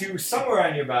tattoo somewhere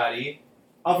on your body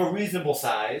of a reasonable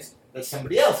size that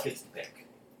somebody else gets to pick?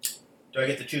 Do I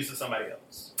get to choose to somebody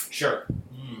else? Sure.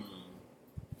 Hmm.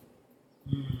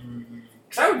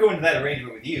 Because I would go into that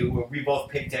arrangement with you, where we both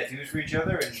pick tattoos for each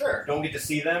other and Sure. don't get to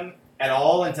see them at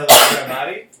all until they're on our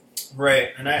body. Right,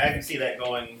 and I can see that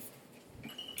going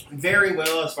very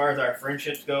well as far as our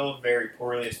friendships go, very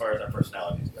poorly as far as our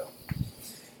personalities go.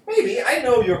 Maybe. I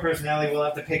know your personality will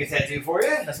have to pick a tattoo for you.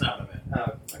 That's not what I meant.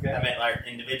 Oh, okay. I meant our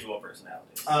individual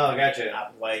personalities. Oh, gotcha.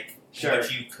 Not like Sure.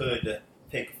 what you could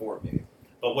pick for me.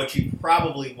 But what you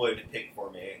probably would pick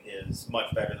for me is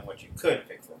much better than what you could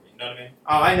pick for me. You know what I mean?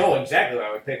 Oh, I know exactly what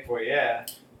I would pick for you, yeah.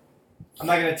 I'm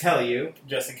not going to tell you,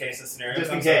 Just in case the scenario Just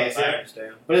in comes case, up, I yeah.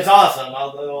 understand. but it's awesome.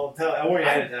 I'll tell. I'll warn you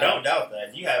ahead I of time. don't doubt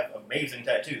that. You have amazing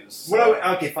tattoos.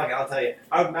 Okay, fuck it. I'll tell you.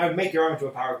 I would make your arm into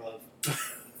a power glove.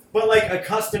 But like a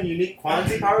custom, unique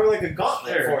Kwanzaa power, like a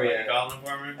gauntlet Sure, for you. like a gauntlet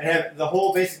for me? And have the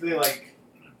whole basically like,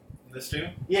 This too?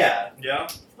 yeah. Yeah.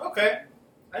 Okay.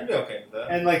 I'd be okay with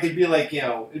that. And like it'd be like,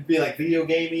 it'd be like video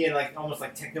gamey and like almost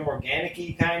like techno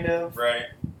organic-y kind of. Right.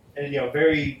 And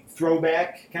very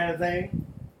throwback kind of thing.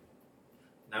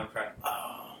 Now I'm trying.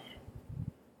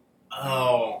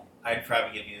 Oh. I'd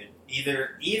probably give you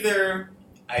either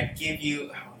I'd give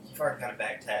you. Oh, you've already got a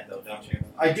back tat though, don't you?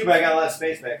 I do, but I got a lot of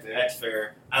space back there. That's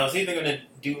fair. I was either gonna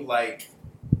do like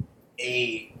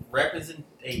a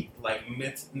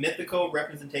mythical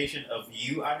representation of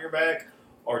you on your back,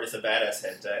 or just a badass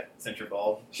head tat since you're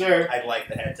bald. Sure. I like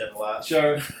the head tat a lot.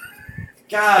 Sure.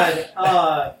 God,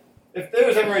 if there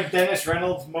was ever a Dennis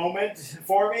Reynolds moment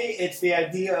for me, it's the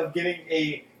idea of getting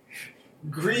a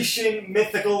Grecian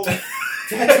mythical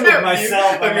tattoo of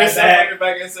myself on my back. your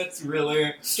back. That's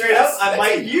really Straight up, I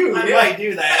that's you, I yeah. might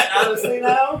do that. Honestly,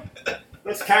 now,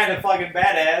 that's kind of fucking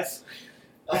badass.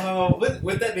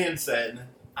 With that being said,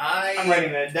 I'm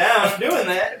writing that down. I'm doing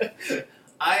that.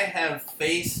 I have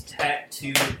face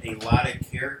tattooed a lot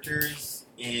of characters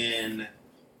in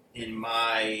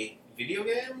my video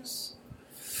games.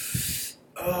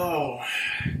 Oh,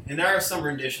 and there are some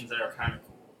renditions that are kind of cool.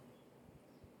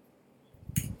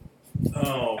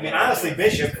 Oh, I mean, honestly,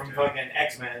 Bishop from fucking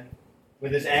X-Men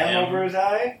with his M over his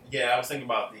eye. Yeah, I was thinking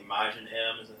about the Majin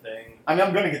M as a thing. I mean,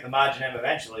 I'm going to get the Majin M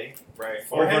eventually. Right.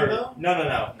 For him, though? No.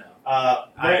 No.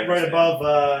 Right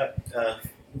above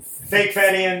Fake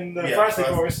Fatty and the Frosty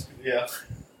Force. Yeah.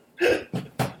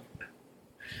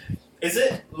 Is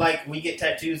it like we get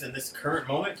tattoos in this current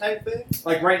moment type thing?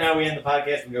 Like right now, we end the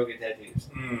podcast, we go get tattoos.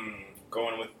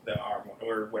 Going with the arm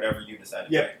or whatever you decide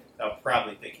to Yep. pick. I'll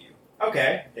probably pick you.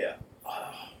 Okay. Yeah.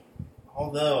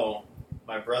 Although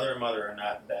my brother and mother are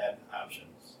not bad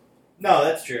options. No,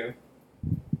 that's true.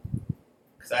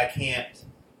 Because I can't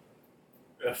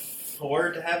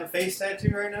afford to have a face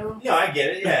tattoo right now. Yeah, I get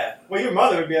it, yeah. Well, your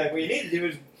mother would be like, what you need to do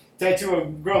is tattoo a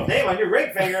girl's name on your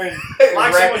ring finger and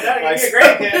lock someone down and give me a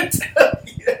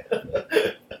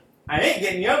grandkid. I ain't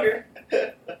getting younger.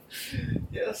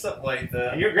 Yeah, something like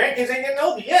that. And your grandkids ain't getting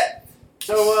older yet.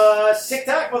 So,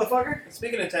 TikTok, motherfucker.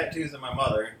 Speaking of tattoos and my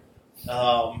mother,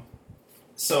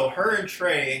 so her and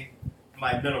Trey,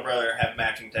 my middle brother, have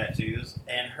matching tattoos,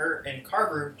 and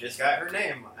Carver just got her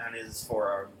name on his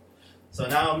forearm. So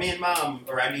now me and Mom,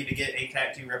 or I need to get a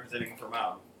tattoo representing for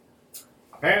Mom.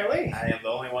 Apparently. I am the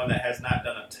only one that has not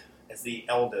done it. As the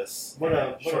eldest. What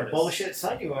a shortest. bullshit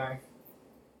son you are.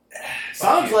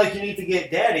 Sounds like you need to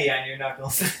get daddy on your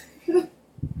knuckles.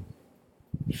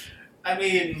 I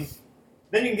mean,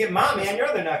 then you can get mommy on your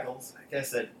other knuckles. I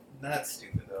guess that's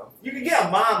stupid though. You can get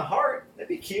a mom heart. That'd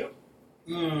be cute.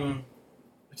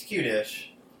 It's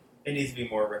cute-ish. It needs to be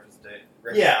more representative.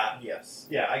 Yeah. Yes.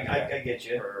 Yeah, I get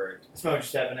you. Right. I smell what you're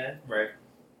stepping in. Right.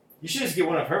 You should just get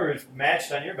one of hers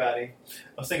matched on your body. I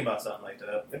was thinking about something like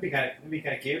that. That'd be kind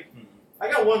of cute. Hmm.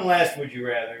 I got one last would you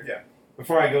rather. Yeah.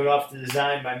 Before I go off to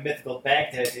design my mythical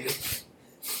back tattoo.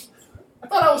 I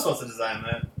thought I was supposed to design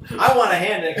that. I want to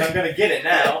hand it because I'm going to get it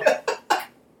now.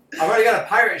 I've already got a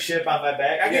pirate ship on my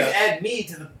back. I can just add me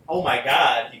to the... Oh my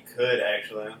god. You could,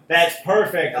 actually. That's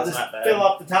perfect. I'll That's just not bad. fill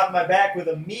up the top of my back with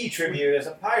a me tribute as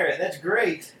a pirate. That's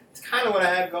great. It's kind of what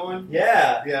I had going.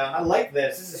 Yeah. Yeah. I like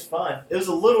this. This is fun. It was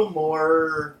a little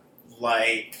more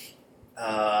like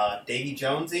Davy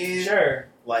Jonesy. Sure.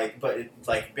 But it's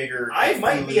like bigger. I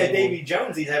might be a Davy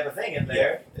Jonesy type of thing in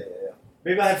there. Yeah.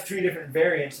 Maybe I'll have 3 different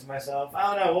variants of myself.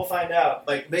 I don't know. We'll find out.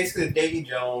 Like, basically, Davy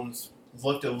Jones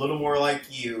looked a little more like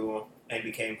you and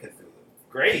became Cthulhu.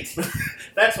 Great.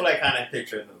 That's what I kind of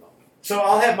picture in the moment. So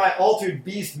I'll have my altered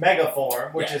beast mega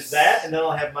form, which Yes. is that, and then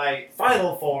I'll have my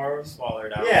final form. Smaller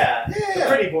down. Yeah. The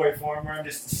pretty boy form where I'm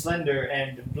just slender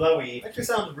and blowy. Actually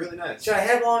sounds really nice. Should I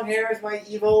have long hair as my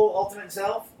evil ultimate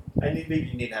self? You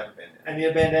need to have a bandana. I need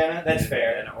a bandana? That's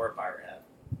fair. Bandana or a pirate hat.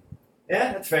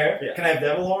 Yeah, that's fair. Yeah. Can I have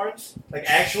devil horns? Like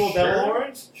actual devil Sure.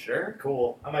 horns? Sure.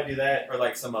 Cool. I might do that. Or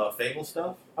like some Fable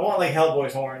stuff. I want like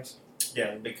Hellboy's horns.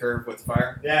 Yeah, the big curve with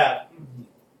fire. Yeah.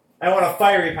 I want a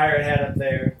fiery pirate hat up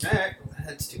there. Alright,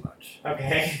 that's too much.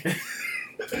 Okay.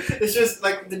 It's just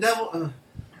like the devil.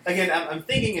 Again, I'm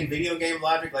thinking in video game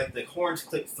logic, like the horns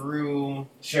clip through.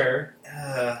 Sure.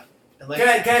 And like, Can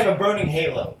I have a burning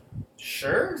halo?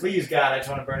 Sure. Please, God, I just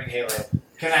want a burning halo.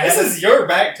 Can I This have is your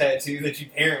back tattoo that you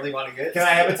apparently want to get. Can I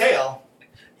have a tail?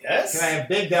 Yes. Can I have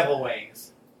big devil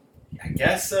wings? I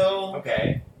guess so.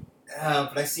 Okay.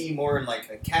 But I see more in like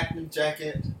a captain's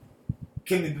jacket.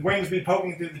 Can the wings be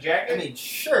poking through the jacket? I mean,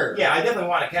 sure. Yeah, I definitely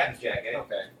want a captain's jacket.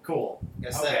 Okay. Cool.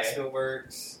 Guess Okay. that still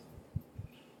works.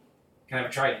 Can I have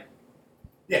a trident?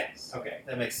 Yes. Okay.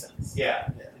 That makes sense. Yeah.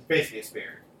 Yeah. It's basically a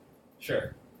spear.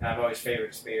 Sure. And I've always favored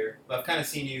a spear. But I've kind of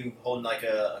seen you holding like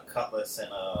a cutlass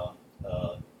and a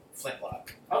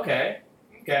flintlock. Okay.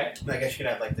 Okay. I guess you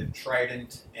could have like the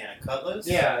trident and a cutlass.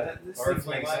 Yeah, this Or a makes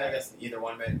flintlock. I sense. guess either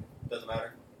one doesn't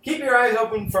matter. Keep your eyes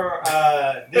open for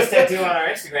this tattoo on our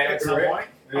Instagram at some Right. point.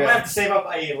 I'm going to have to save up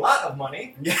a lot of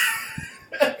money. Yeah.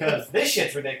 Because this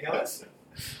shit's ridiculous.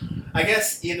 I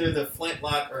guess either the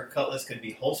flintlock or cutlass could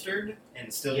be holstered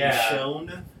and still Yeah. be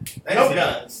shown. No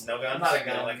guns. No guns. Not a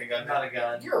gun. Not like a gun. Not a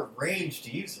gun. You're a ranged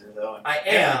user though. In I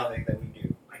am. everything that we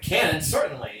do. I can,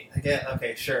 certainly. I get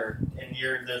okay, sure. And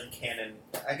there's a cannon.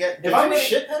 I get. If Does I'm your in-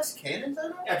 ship has cannons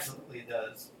on it? Absolutely it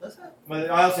does. Does that? But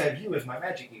I also have you as my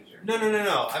magic user. No.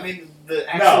 I mean the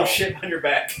actual No. ship on your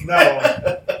back. No,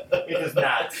 it does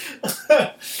not.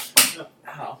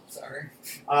 Oh, sorry.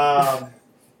 Um,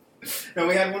 No,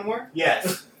 we had one more.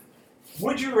 yes.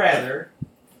 Would you rather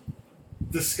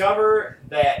discover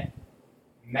that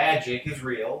magic is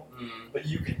real, but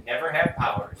you can never have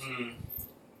powers?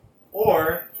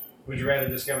 Or would you rather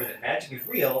discover that magic is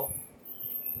real,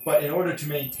 but in order to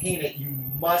maintain it, you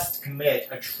must commit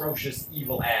atrocious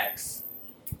evil acts?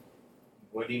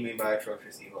 What do you mean by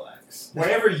atrocious evil acts?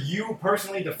 Whatever you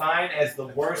personally define as the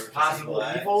worst Atrocious possible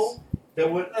acts? evil,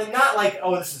 that would not like,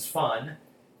 oh, this is fun,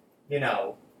 you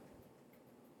know.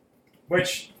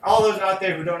 Which all those out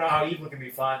there who don't know how evil can be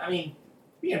fun, I mean,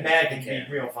 being bad can be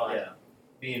real fun. Yeah,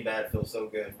 being bad feels so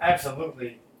good.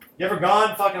 Absolutely. You ever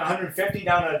gone fucking 150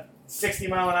 down a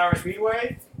 60-mile-an-hour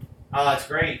speedway? Oh, it's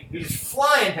great. You're just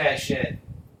flying past shit.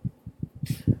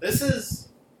 This is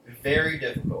very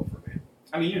difficult for me.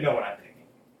 I mean, you know what I'm thinking.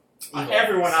 Evil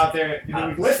Everyone acts. out there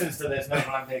who listens to this knows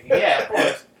what I'm thinking. Yeah, of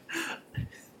course.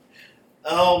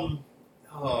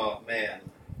 Oh man,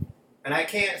 and I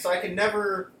can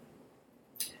never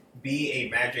be a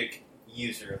magic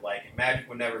user. Like magic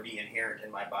would never be inherent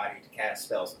in my body to cast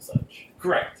spells and such.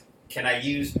 Correct. Can I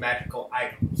use magical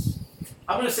items?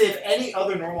 I'm going to say if any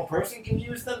other normal person can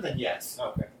use them, then yes.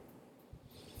 Okay.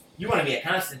 You want to be a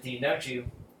Constantine, don't you?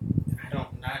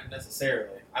 Not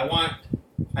necessarily. I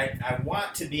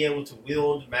want to be able to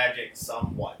wield magic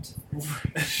somewhat.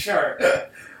 Sure.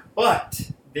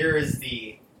 But there is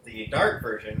the dark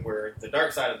version where the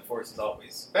dark side of the force is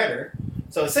always better.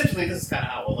 So essentially, this is kind of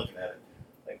how we're looking at it.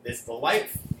 Like this, the light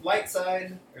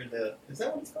side, or is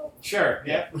that what it's called? Sure,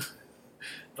 yeah.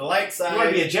 The light side. You want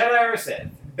to be a Jedi or a Sith?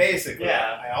 Basically,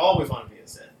 Yeah. I always want to be a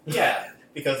Sith. Yeah.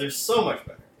 Because they're so much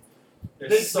better.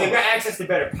 They've got access to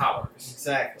better powers.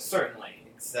 Exactly. Certainly.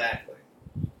 Exactly.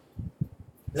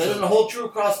 That doesn't hold true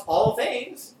across all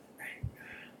things.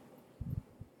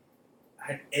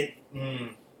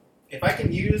 If I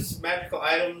can use magical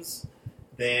items,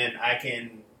 then I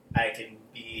can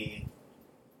be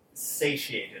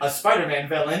satiated. A Spider-Man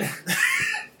villain.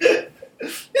 Yeah,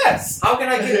 Yes. How can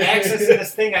I get access to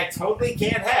this thing I totally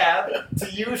can't have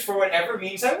to use for whatever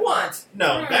means I want?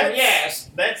 No, Yes.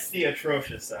 That's the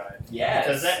atrocious side. Yes.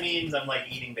 Because that means I'm like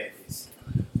eating babies.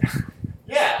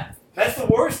 Yeah. That's the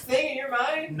worst thing in your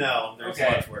mind? No, there's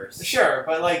Okay. much worse. Sure,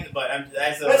 but like,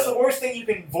 That's the worst thing you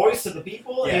can voice to the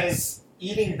people Yes. is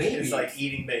eating babies. It's like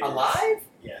eating babies. Alive?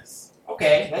 Yes.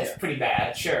 Okay, that's Yeah. pretty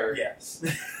bad, sure. Yes.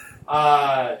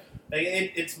 Uh,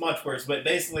 It's much worse, but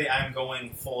basically I'm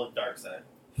going full dark side.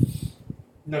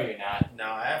 no you're not.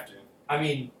 Now I have to. I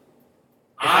mean,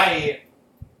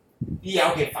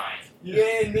 yeah, okay, fine.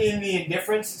 In the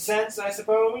indifference sense, I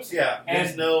suppose. Yeah, there's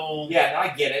And- no... Yeah, no, I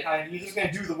get it. You're just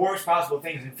going to do the worst possible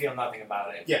things and feel nothing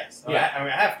about it. Yes. Yeah. I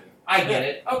have to. I get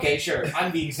it. Okay, sure.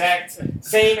 I'm the exact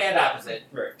same and opposite.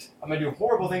 Right. I'm going to do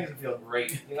horrible things and feel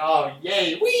great. Oh,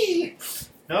 yay, wee!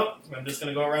 Nope. I'm just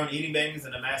going to go around eating babies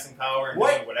and amassing power and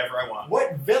What? doing whatever I want.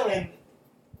 What villain,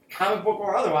 comic book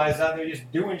or otherwise, is out there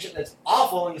just doing shit that's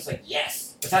awful and just like,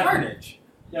 yes. It's not Carnage.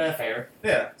 Yeah, fair.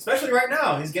 Yeah. Especially right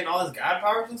now. He's getting all his god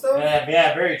powers and stuff.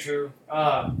 Yeah, very true.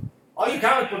 All you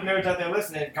comic book nerds out there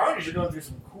listening, Carnage are going through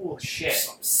some cool shit.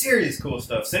 Some serious cool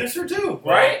stuff. Sinister too.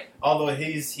 Right? Although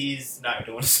he's not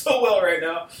doing so well right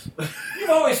now. You've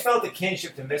always felt the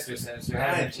kinship to Mr. Sinister,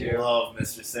 haven't I you? love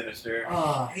Mr. Sinister.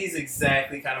 Oh, He's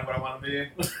exactly kind of what I want to be.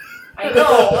 I know.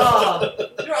 Oh,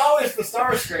 you're always the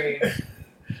Starscream.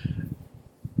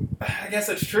 I guess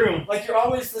that's true. Like you're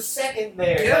always the second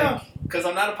there. Yeah, because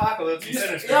I'm not Apocalypse. Like,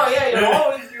 I'm Sinister.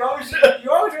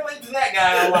 you always relate to that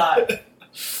guy a lot.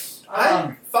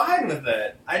 I'm fine with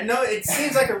that. I know it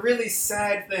seems like a really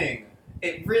sad thing.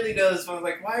 It really does. I was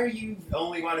like, why are you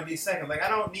only want to be second? Like, I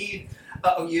don't need.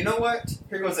 Oh, you know what?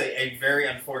 Here goes a very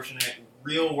unfortunate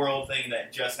real world thing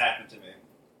that just happened to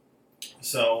me.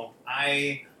 So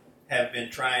I have been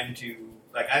trying to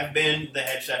I've been the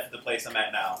head chef at the place I'm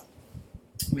at now.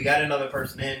 We got another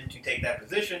person in to take that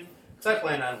position because I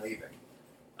plan on leaving.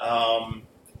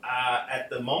 At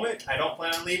the moment, I don't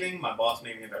plan on leaving. My boss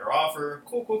made me a better offer.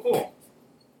 Cool.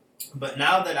 But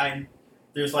now that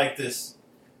there's like this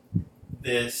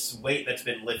weight that's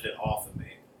been lifted off of me.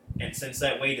 And since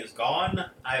that weight is gone,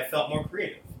 I have felt more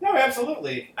creative. No,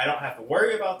 absolutely. I don't have to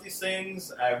worry about these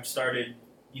things. I've started,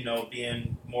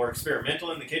 being more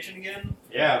experimental in the kitchen again.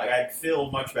 Yeah. Like, I feel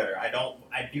much better. I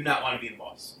do not want to be the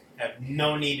boss. I have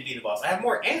no need to be the boss. I have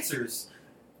more answers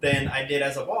than I did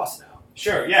as a boss now.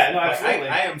 Sure. Yeah. No, Like, absolutely.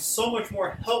 I am so much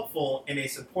more helpful in a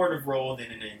supportive role than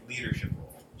in a leadership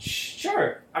role.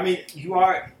 Sure. I mean, you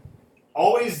are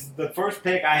always the first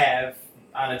pick I have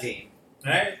on a team.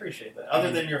 And I appreciate that.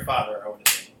 Other than your father, I would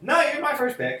assume. No, you're my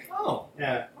first pick. Oh.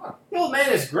 Yeah. Huh. The old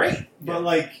man is great, but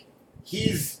Yeah.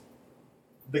 he's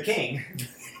the king.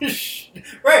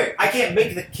 Right. I can't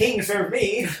make the king serve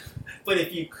me. But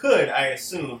if you could, I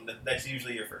assume that's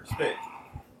usually your first pick.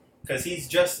 Because he's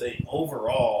just an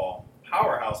overall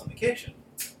powerhouse in the kitchen.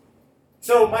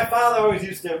 So my father we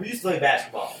used to play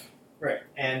basketball. Right.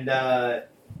 And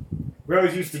we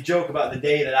always used to joke about the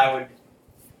day that I would,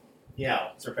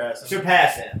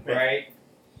 surpass him, right?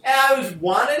 And I always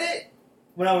wanted it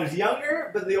when I was younger,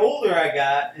 but the older I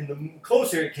got and the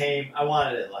closer it came, I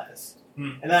wanted it less.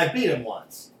 Hmm. And then I beat him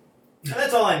once. And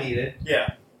that's all I needed.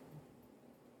 Yeah.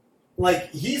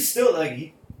 He's still,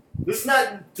 this is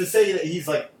not to say that he's,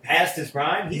 past his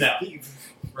prime. No.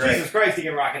 Right. Jesus Christ, he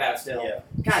can rock it out still. Yeah.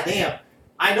 God damn.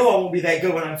 I know I won't be that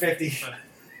good when I'm 50.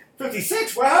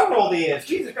 56, however old he is.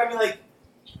 Jesus Christ, I mean,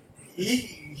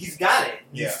 he's got it.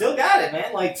 Yeah. He's still got it,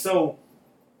 man. So,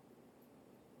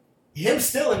 him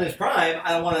still in his prime,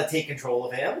 I don't want to take control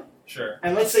of him. Sure.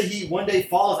 And let's say he one day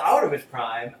falls out of his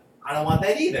prime, I don't want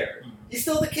that either. Mhm. He's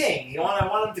still the king. I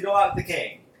want him to go out the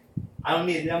king. I'm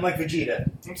like Vegeta.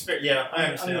 That's fair. Yeah, I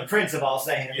understand. I'm the prince of all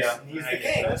Saiyans. Yeah, He's I the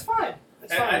get king. that. That's fine.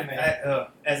 That's fine, man.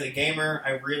 As a gamer,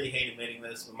 I really hate admitting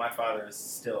this, but my father is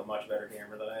still a much better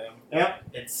gamer than I am. Yep.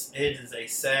 It is a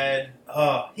sad.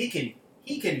 He can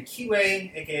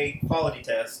QA, aka quality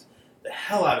test, the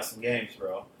hell out of some games,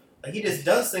 bro. He just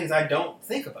does things I don't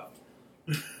think about.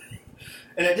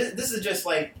 And this is just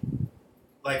like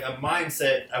a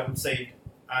mindset, I would say,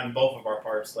 on both of our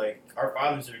parts. Our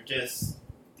fathers are just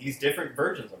these different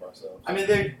versions of ourselves. I mean,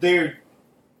 they're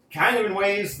kind of in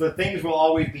ways the things we'll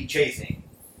always be chasing.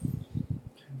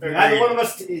 Neither one of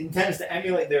us intends to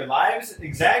emulate their lives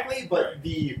exactly, but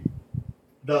the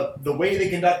way they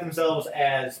conduct themselves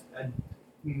as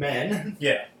men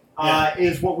Yeah.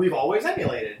 is what we've always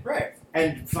emulated. Right.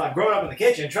 And growing up in the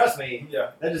kitchen, trust me,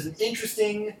 Yeah. that is an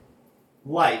interesting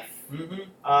life.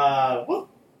 Mm-hmm.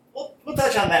 We'll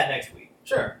touch on that next week.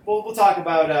 Sure. We'll talk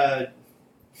about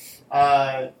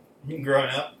Growing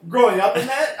up. Growing up in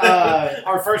that,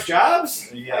 our first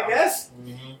jobs, Yeah. I guess.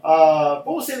 Mm-hmm. But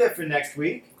we'll save that for next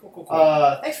week. Cool.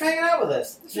 Thanks for hanging out with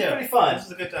us. This was pretty This fun.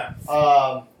 is a good time.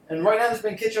 And right now there's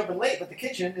been kitchen open late, but the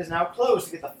kitchen is now closed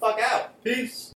to get the fuck out. Peace.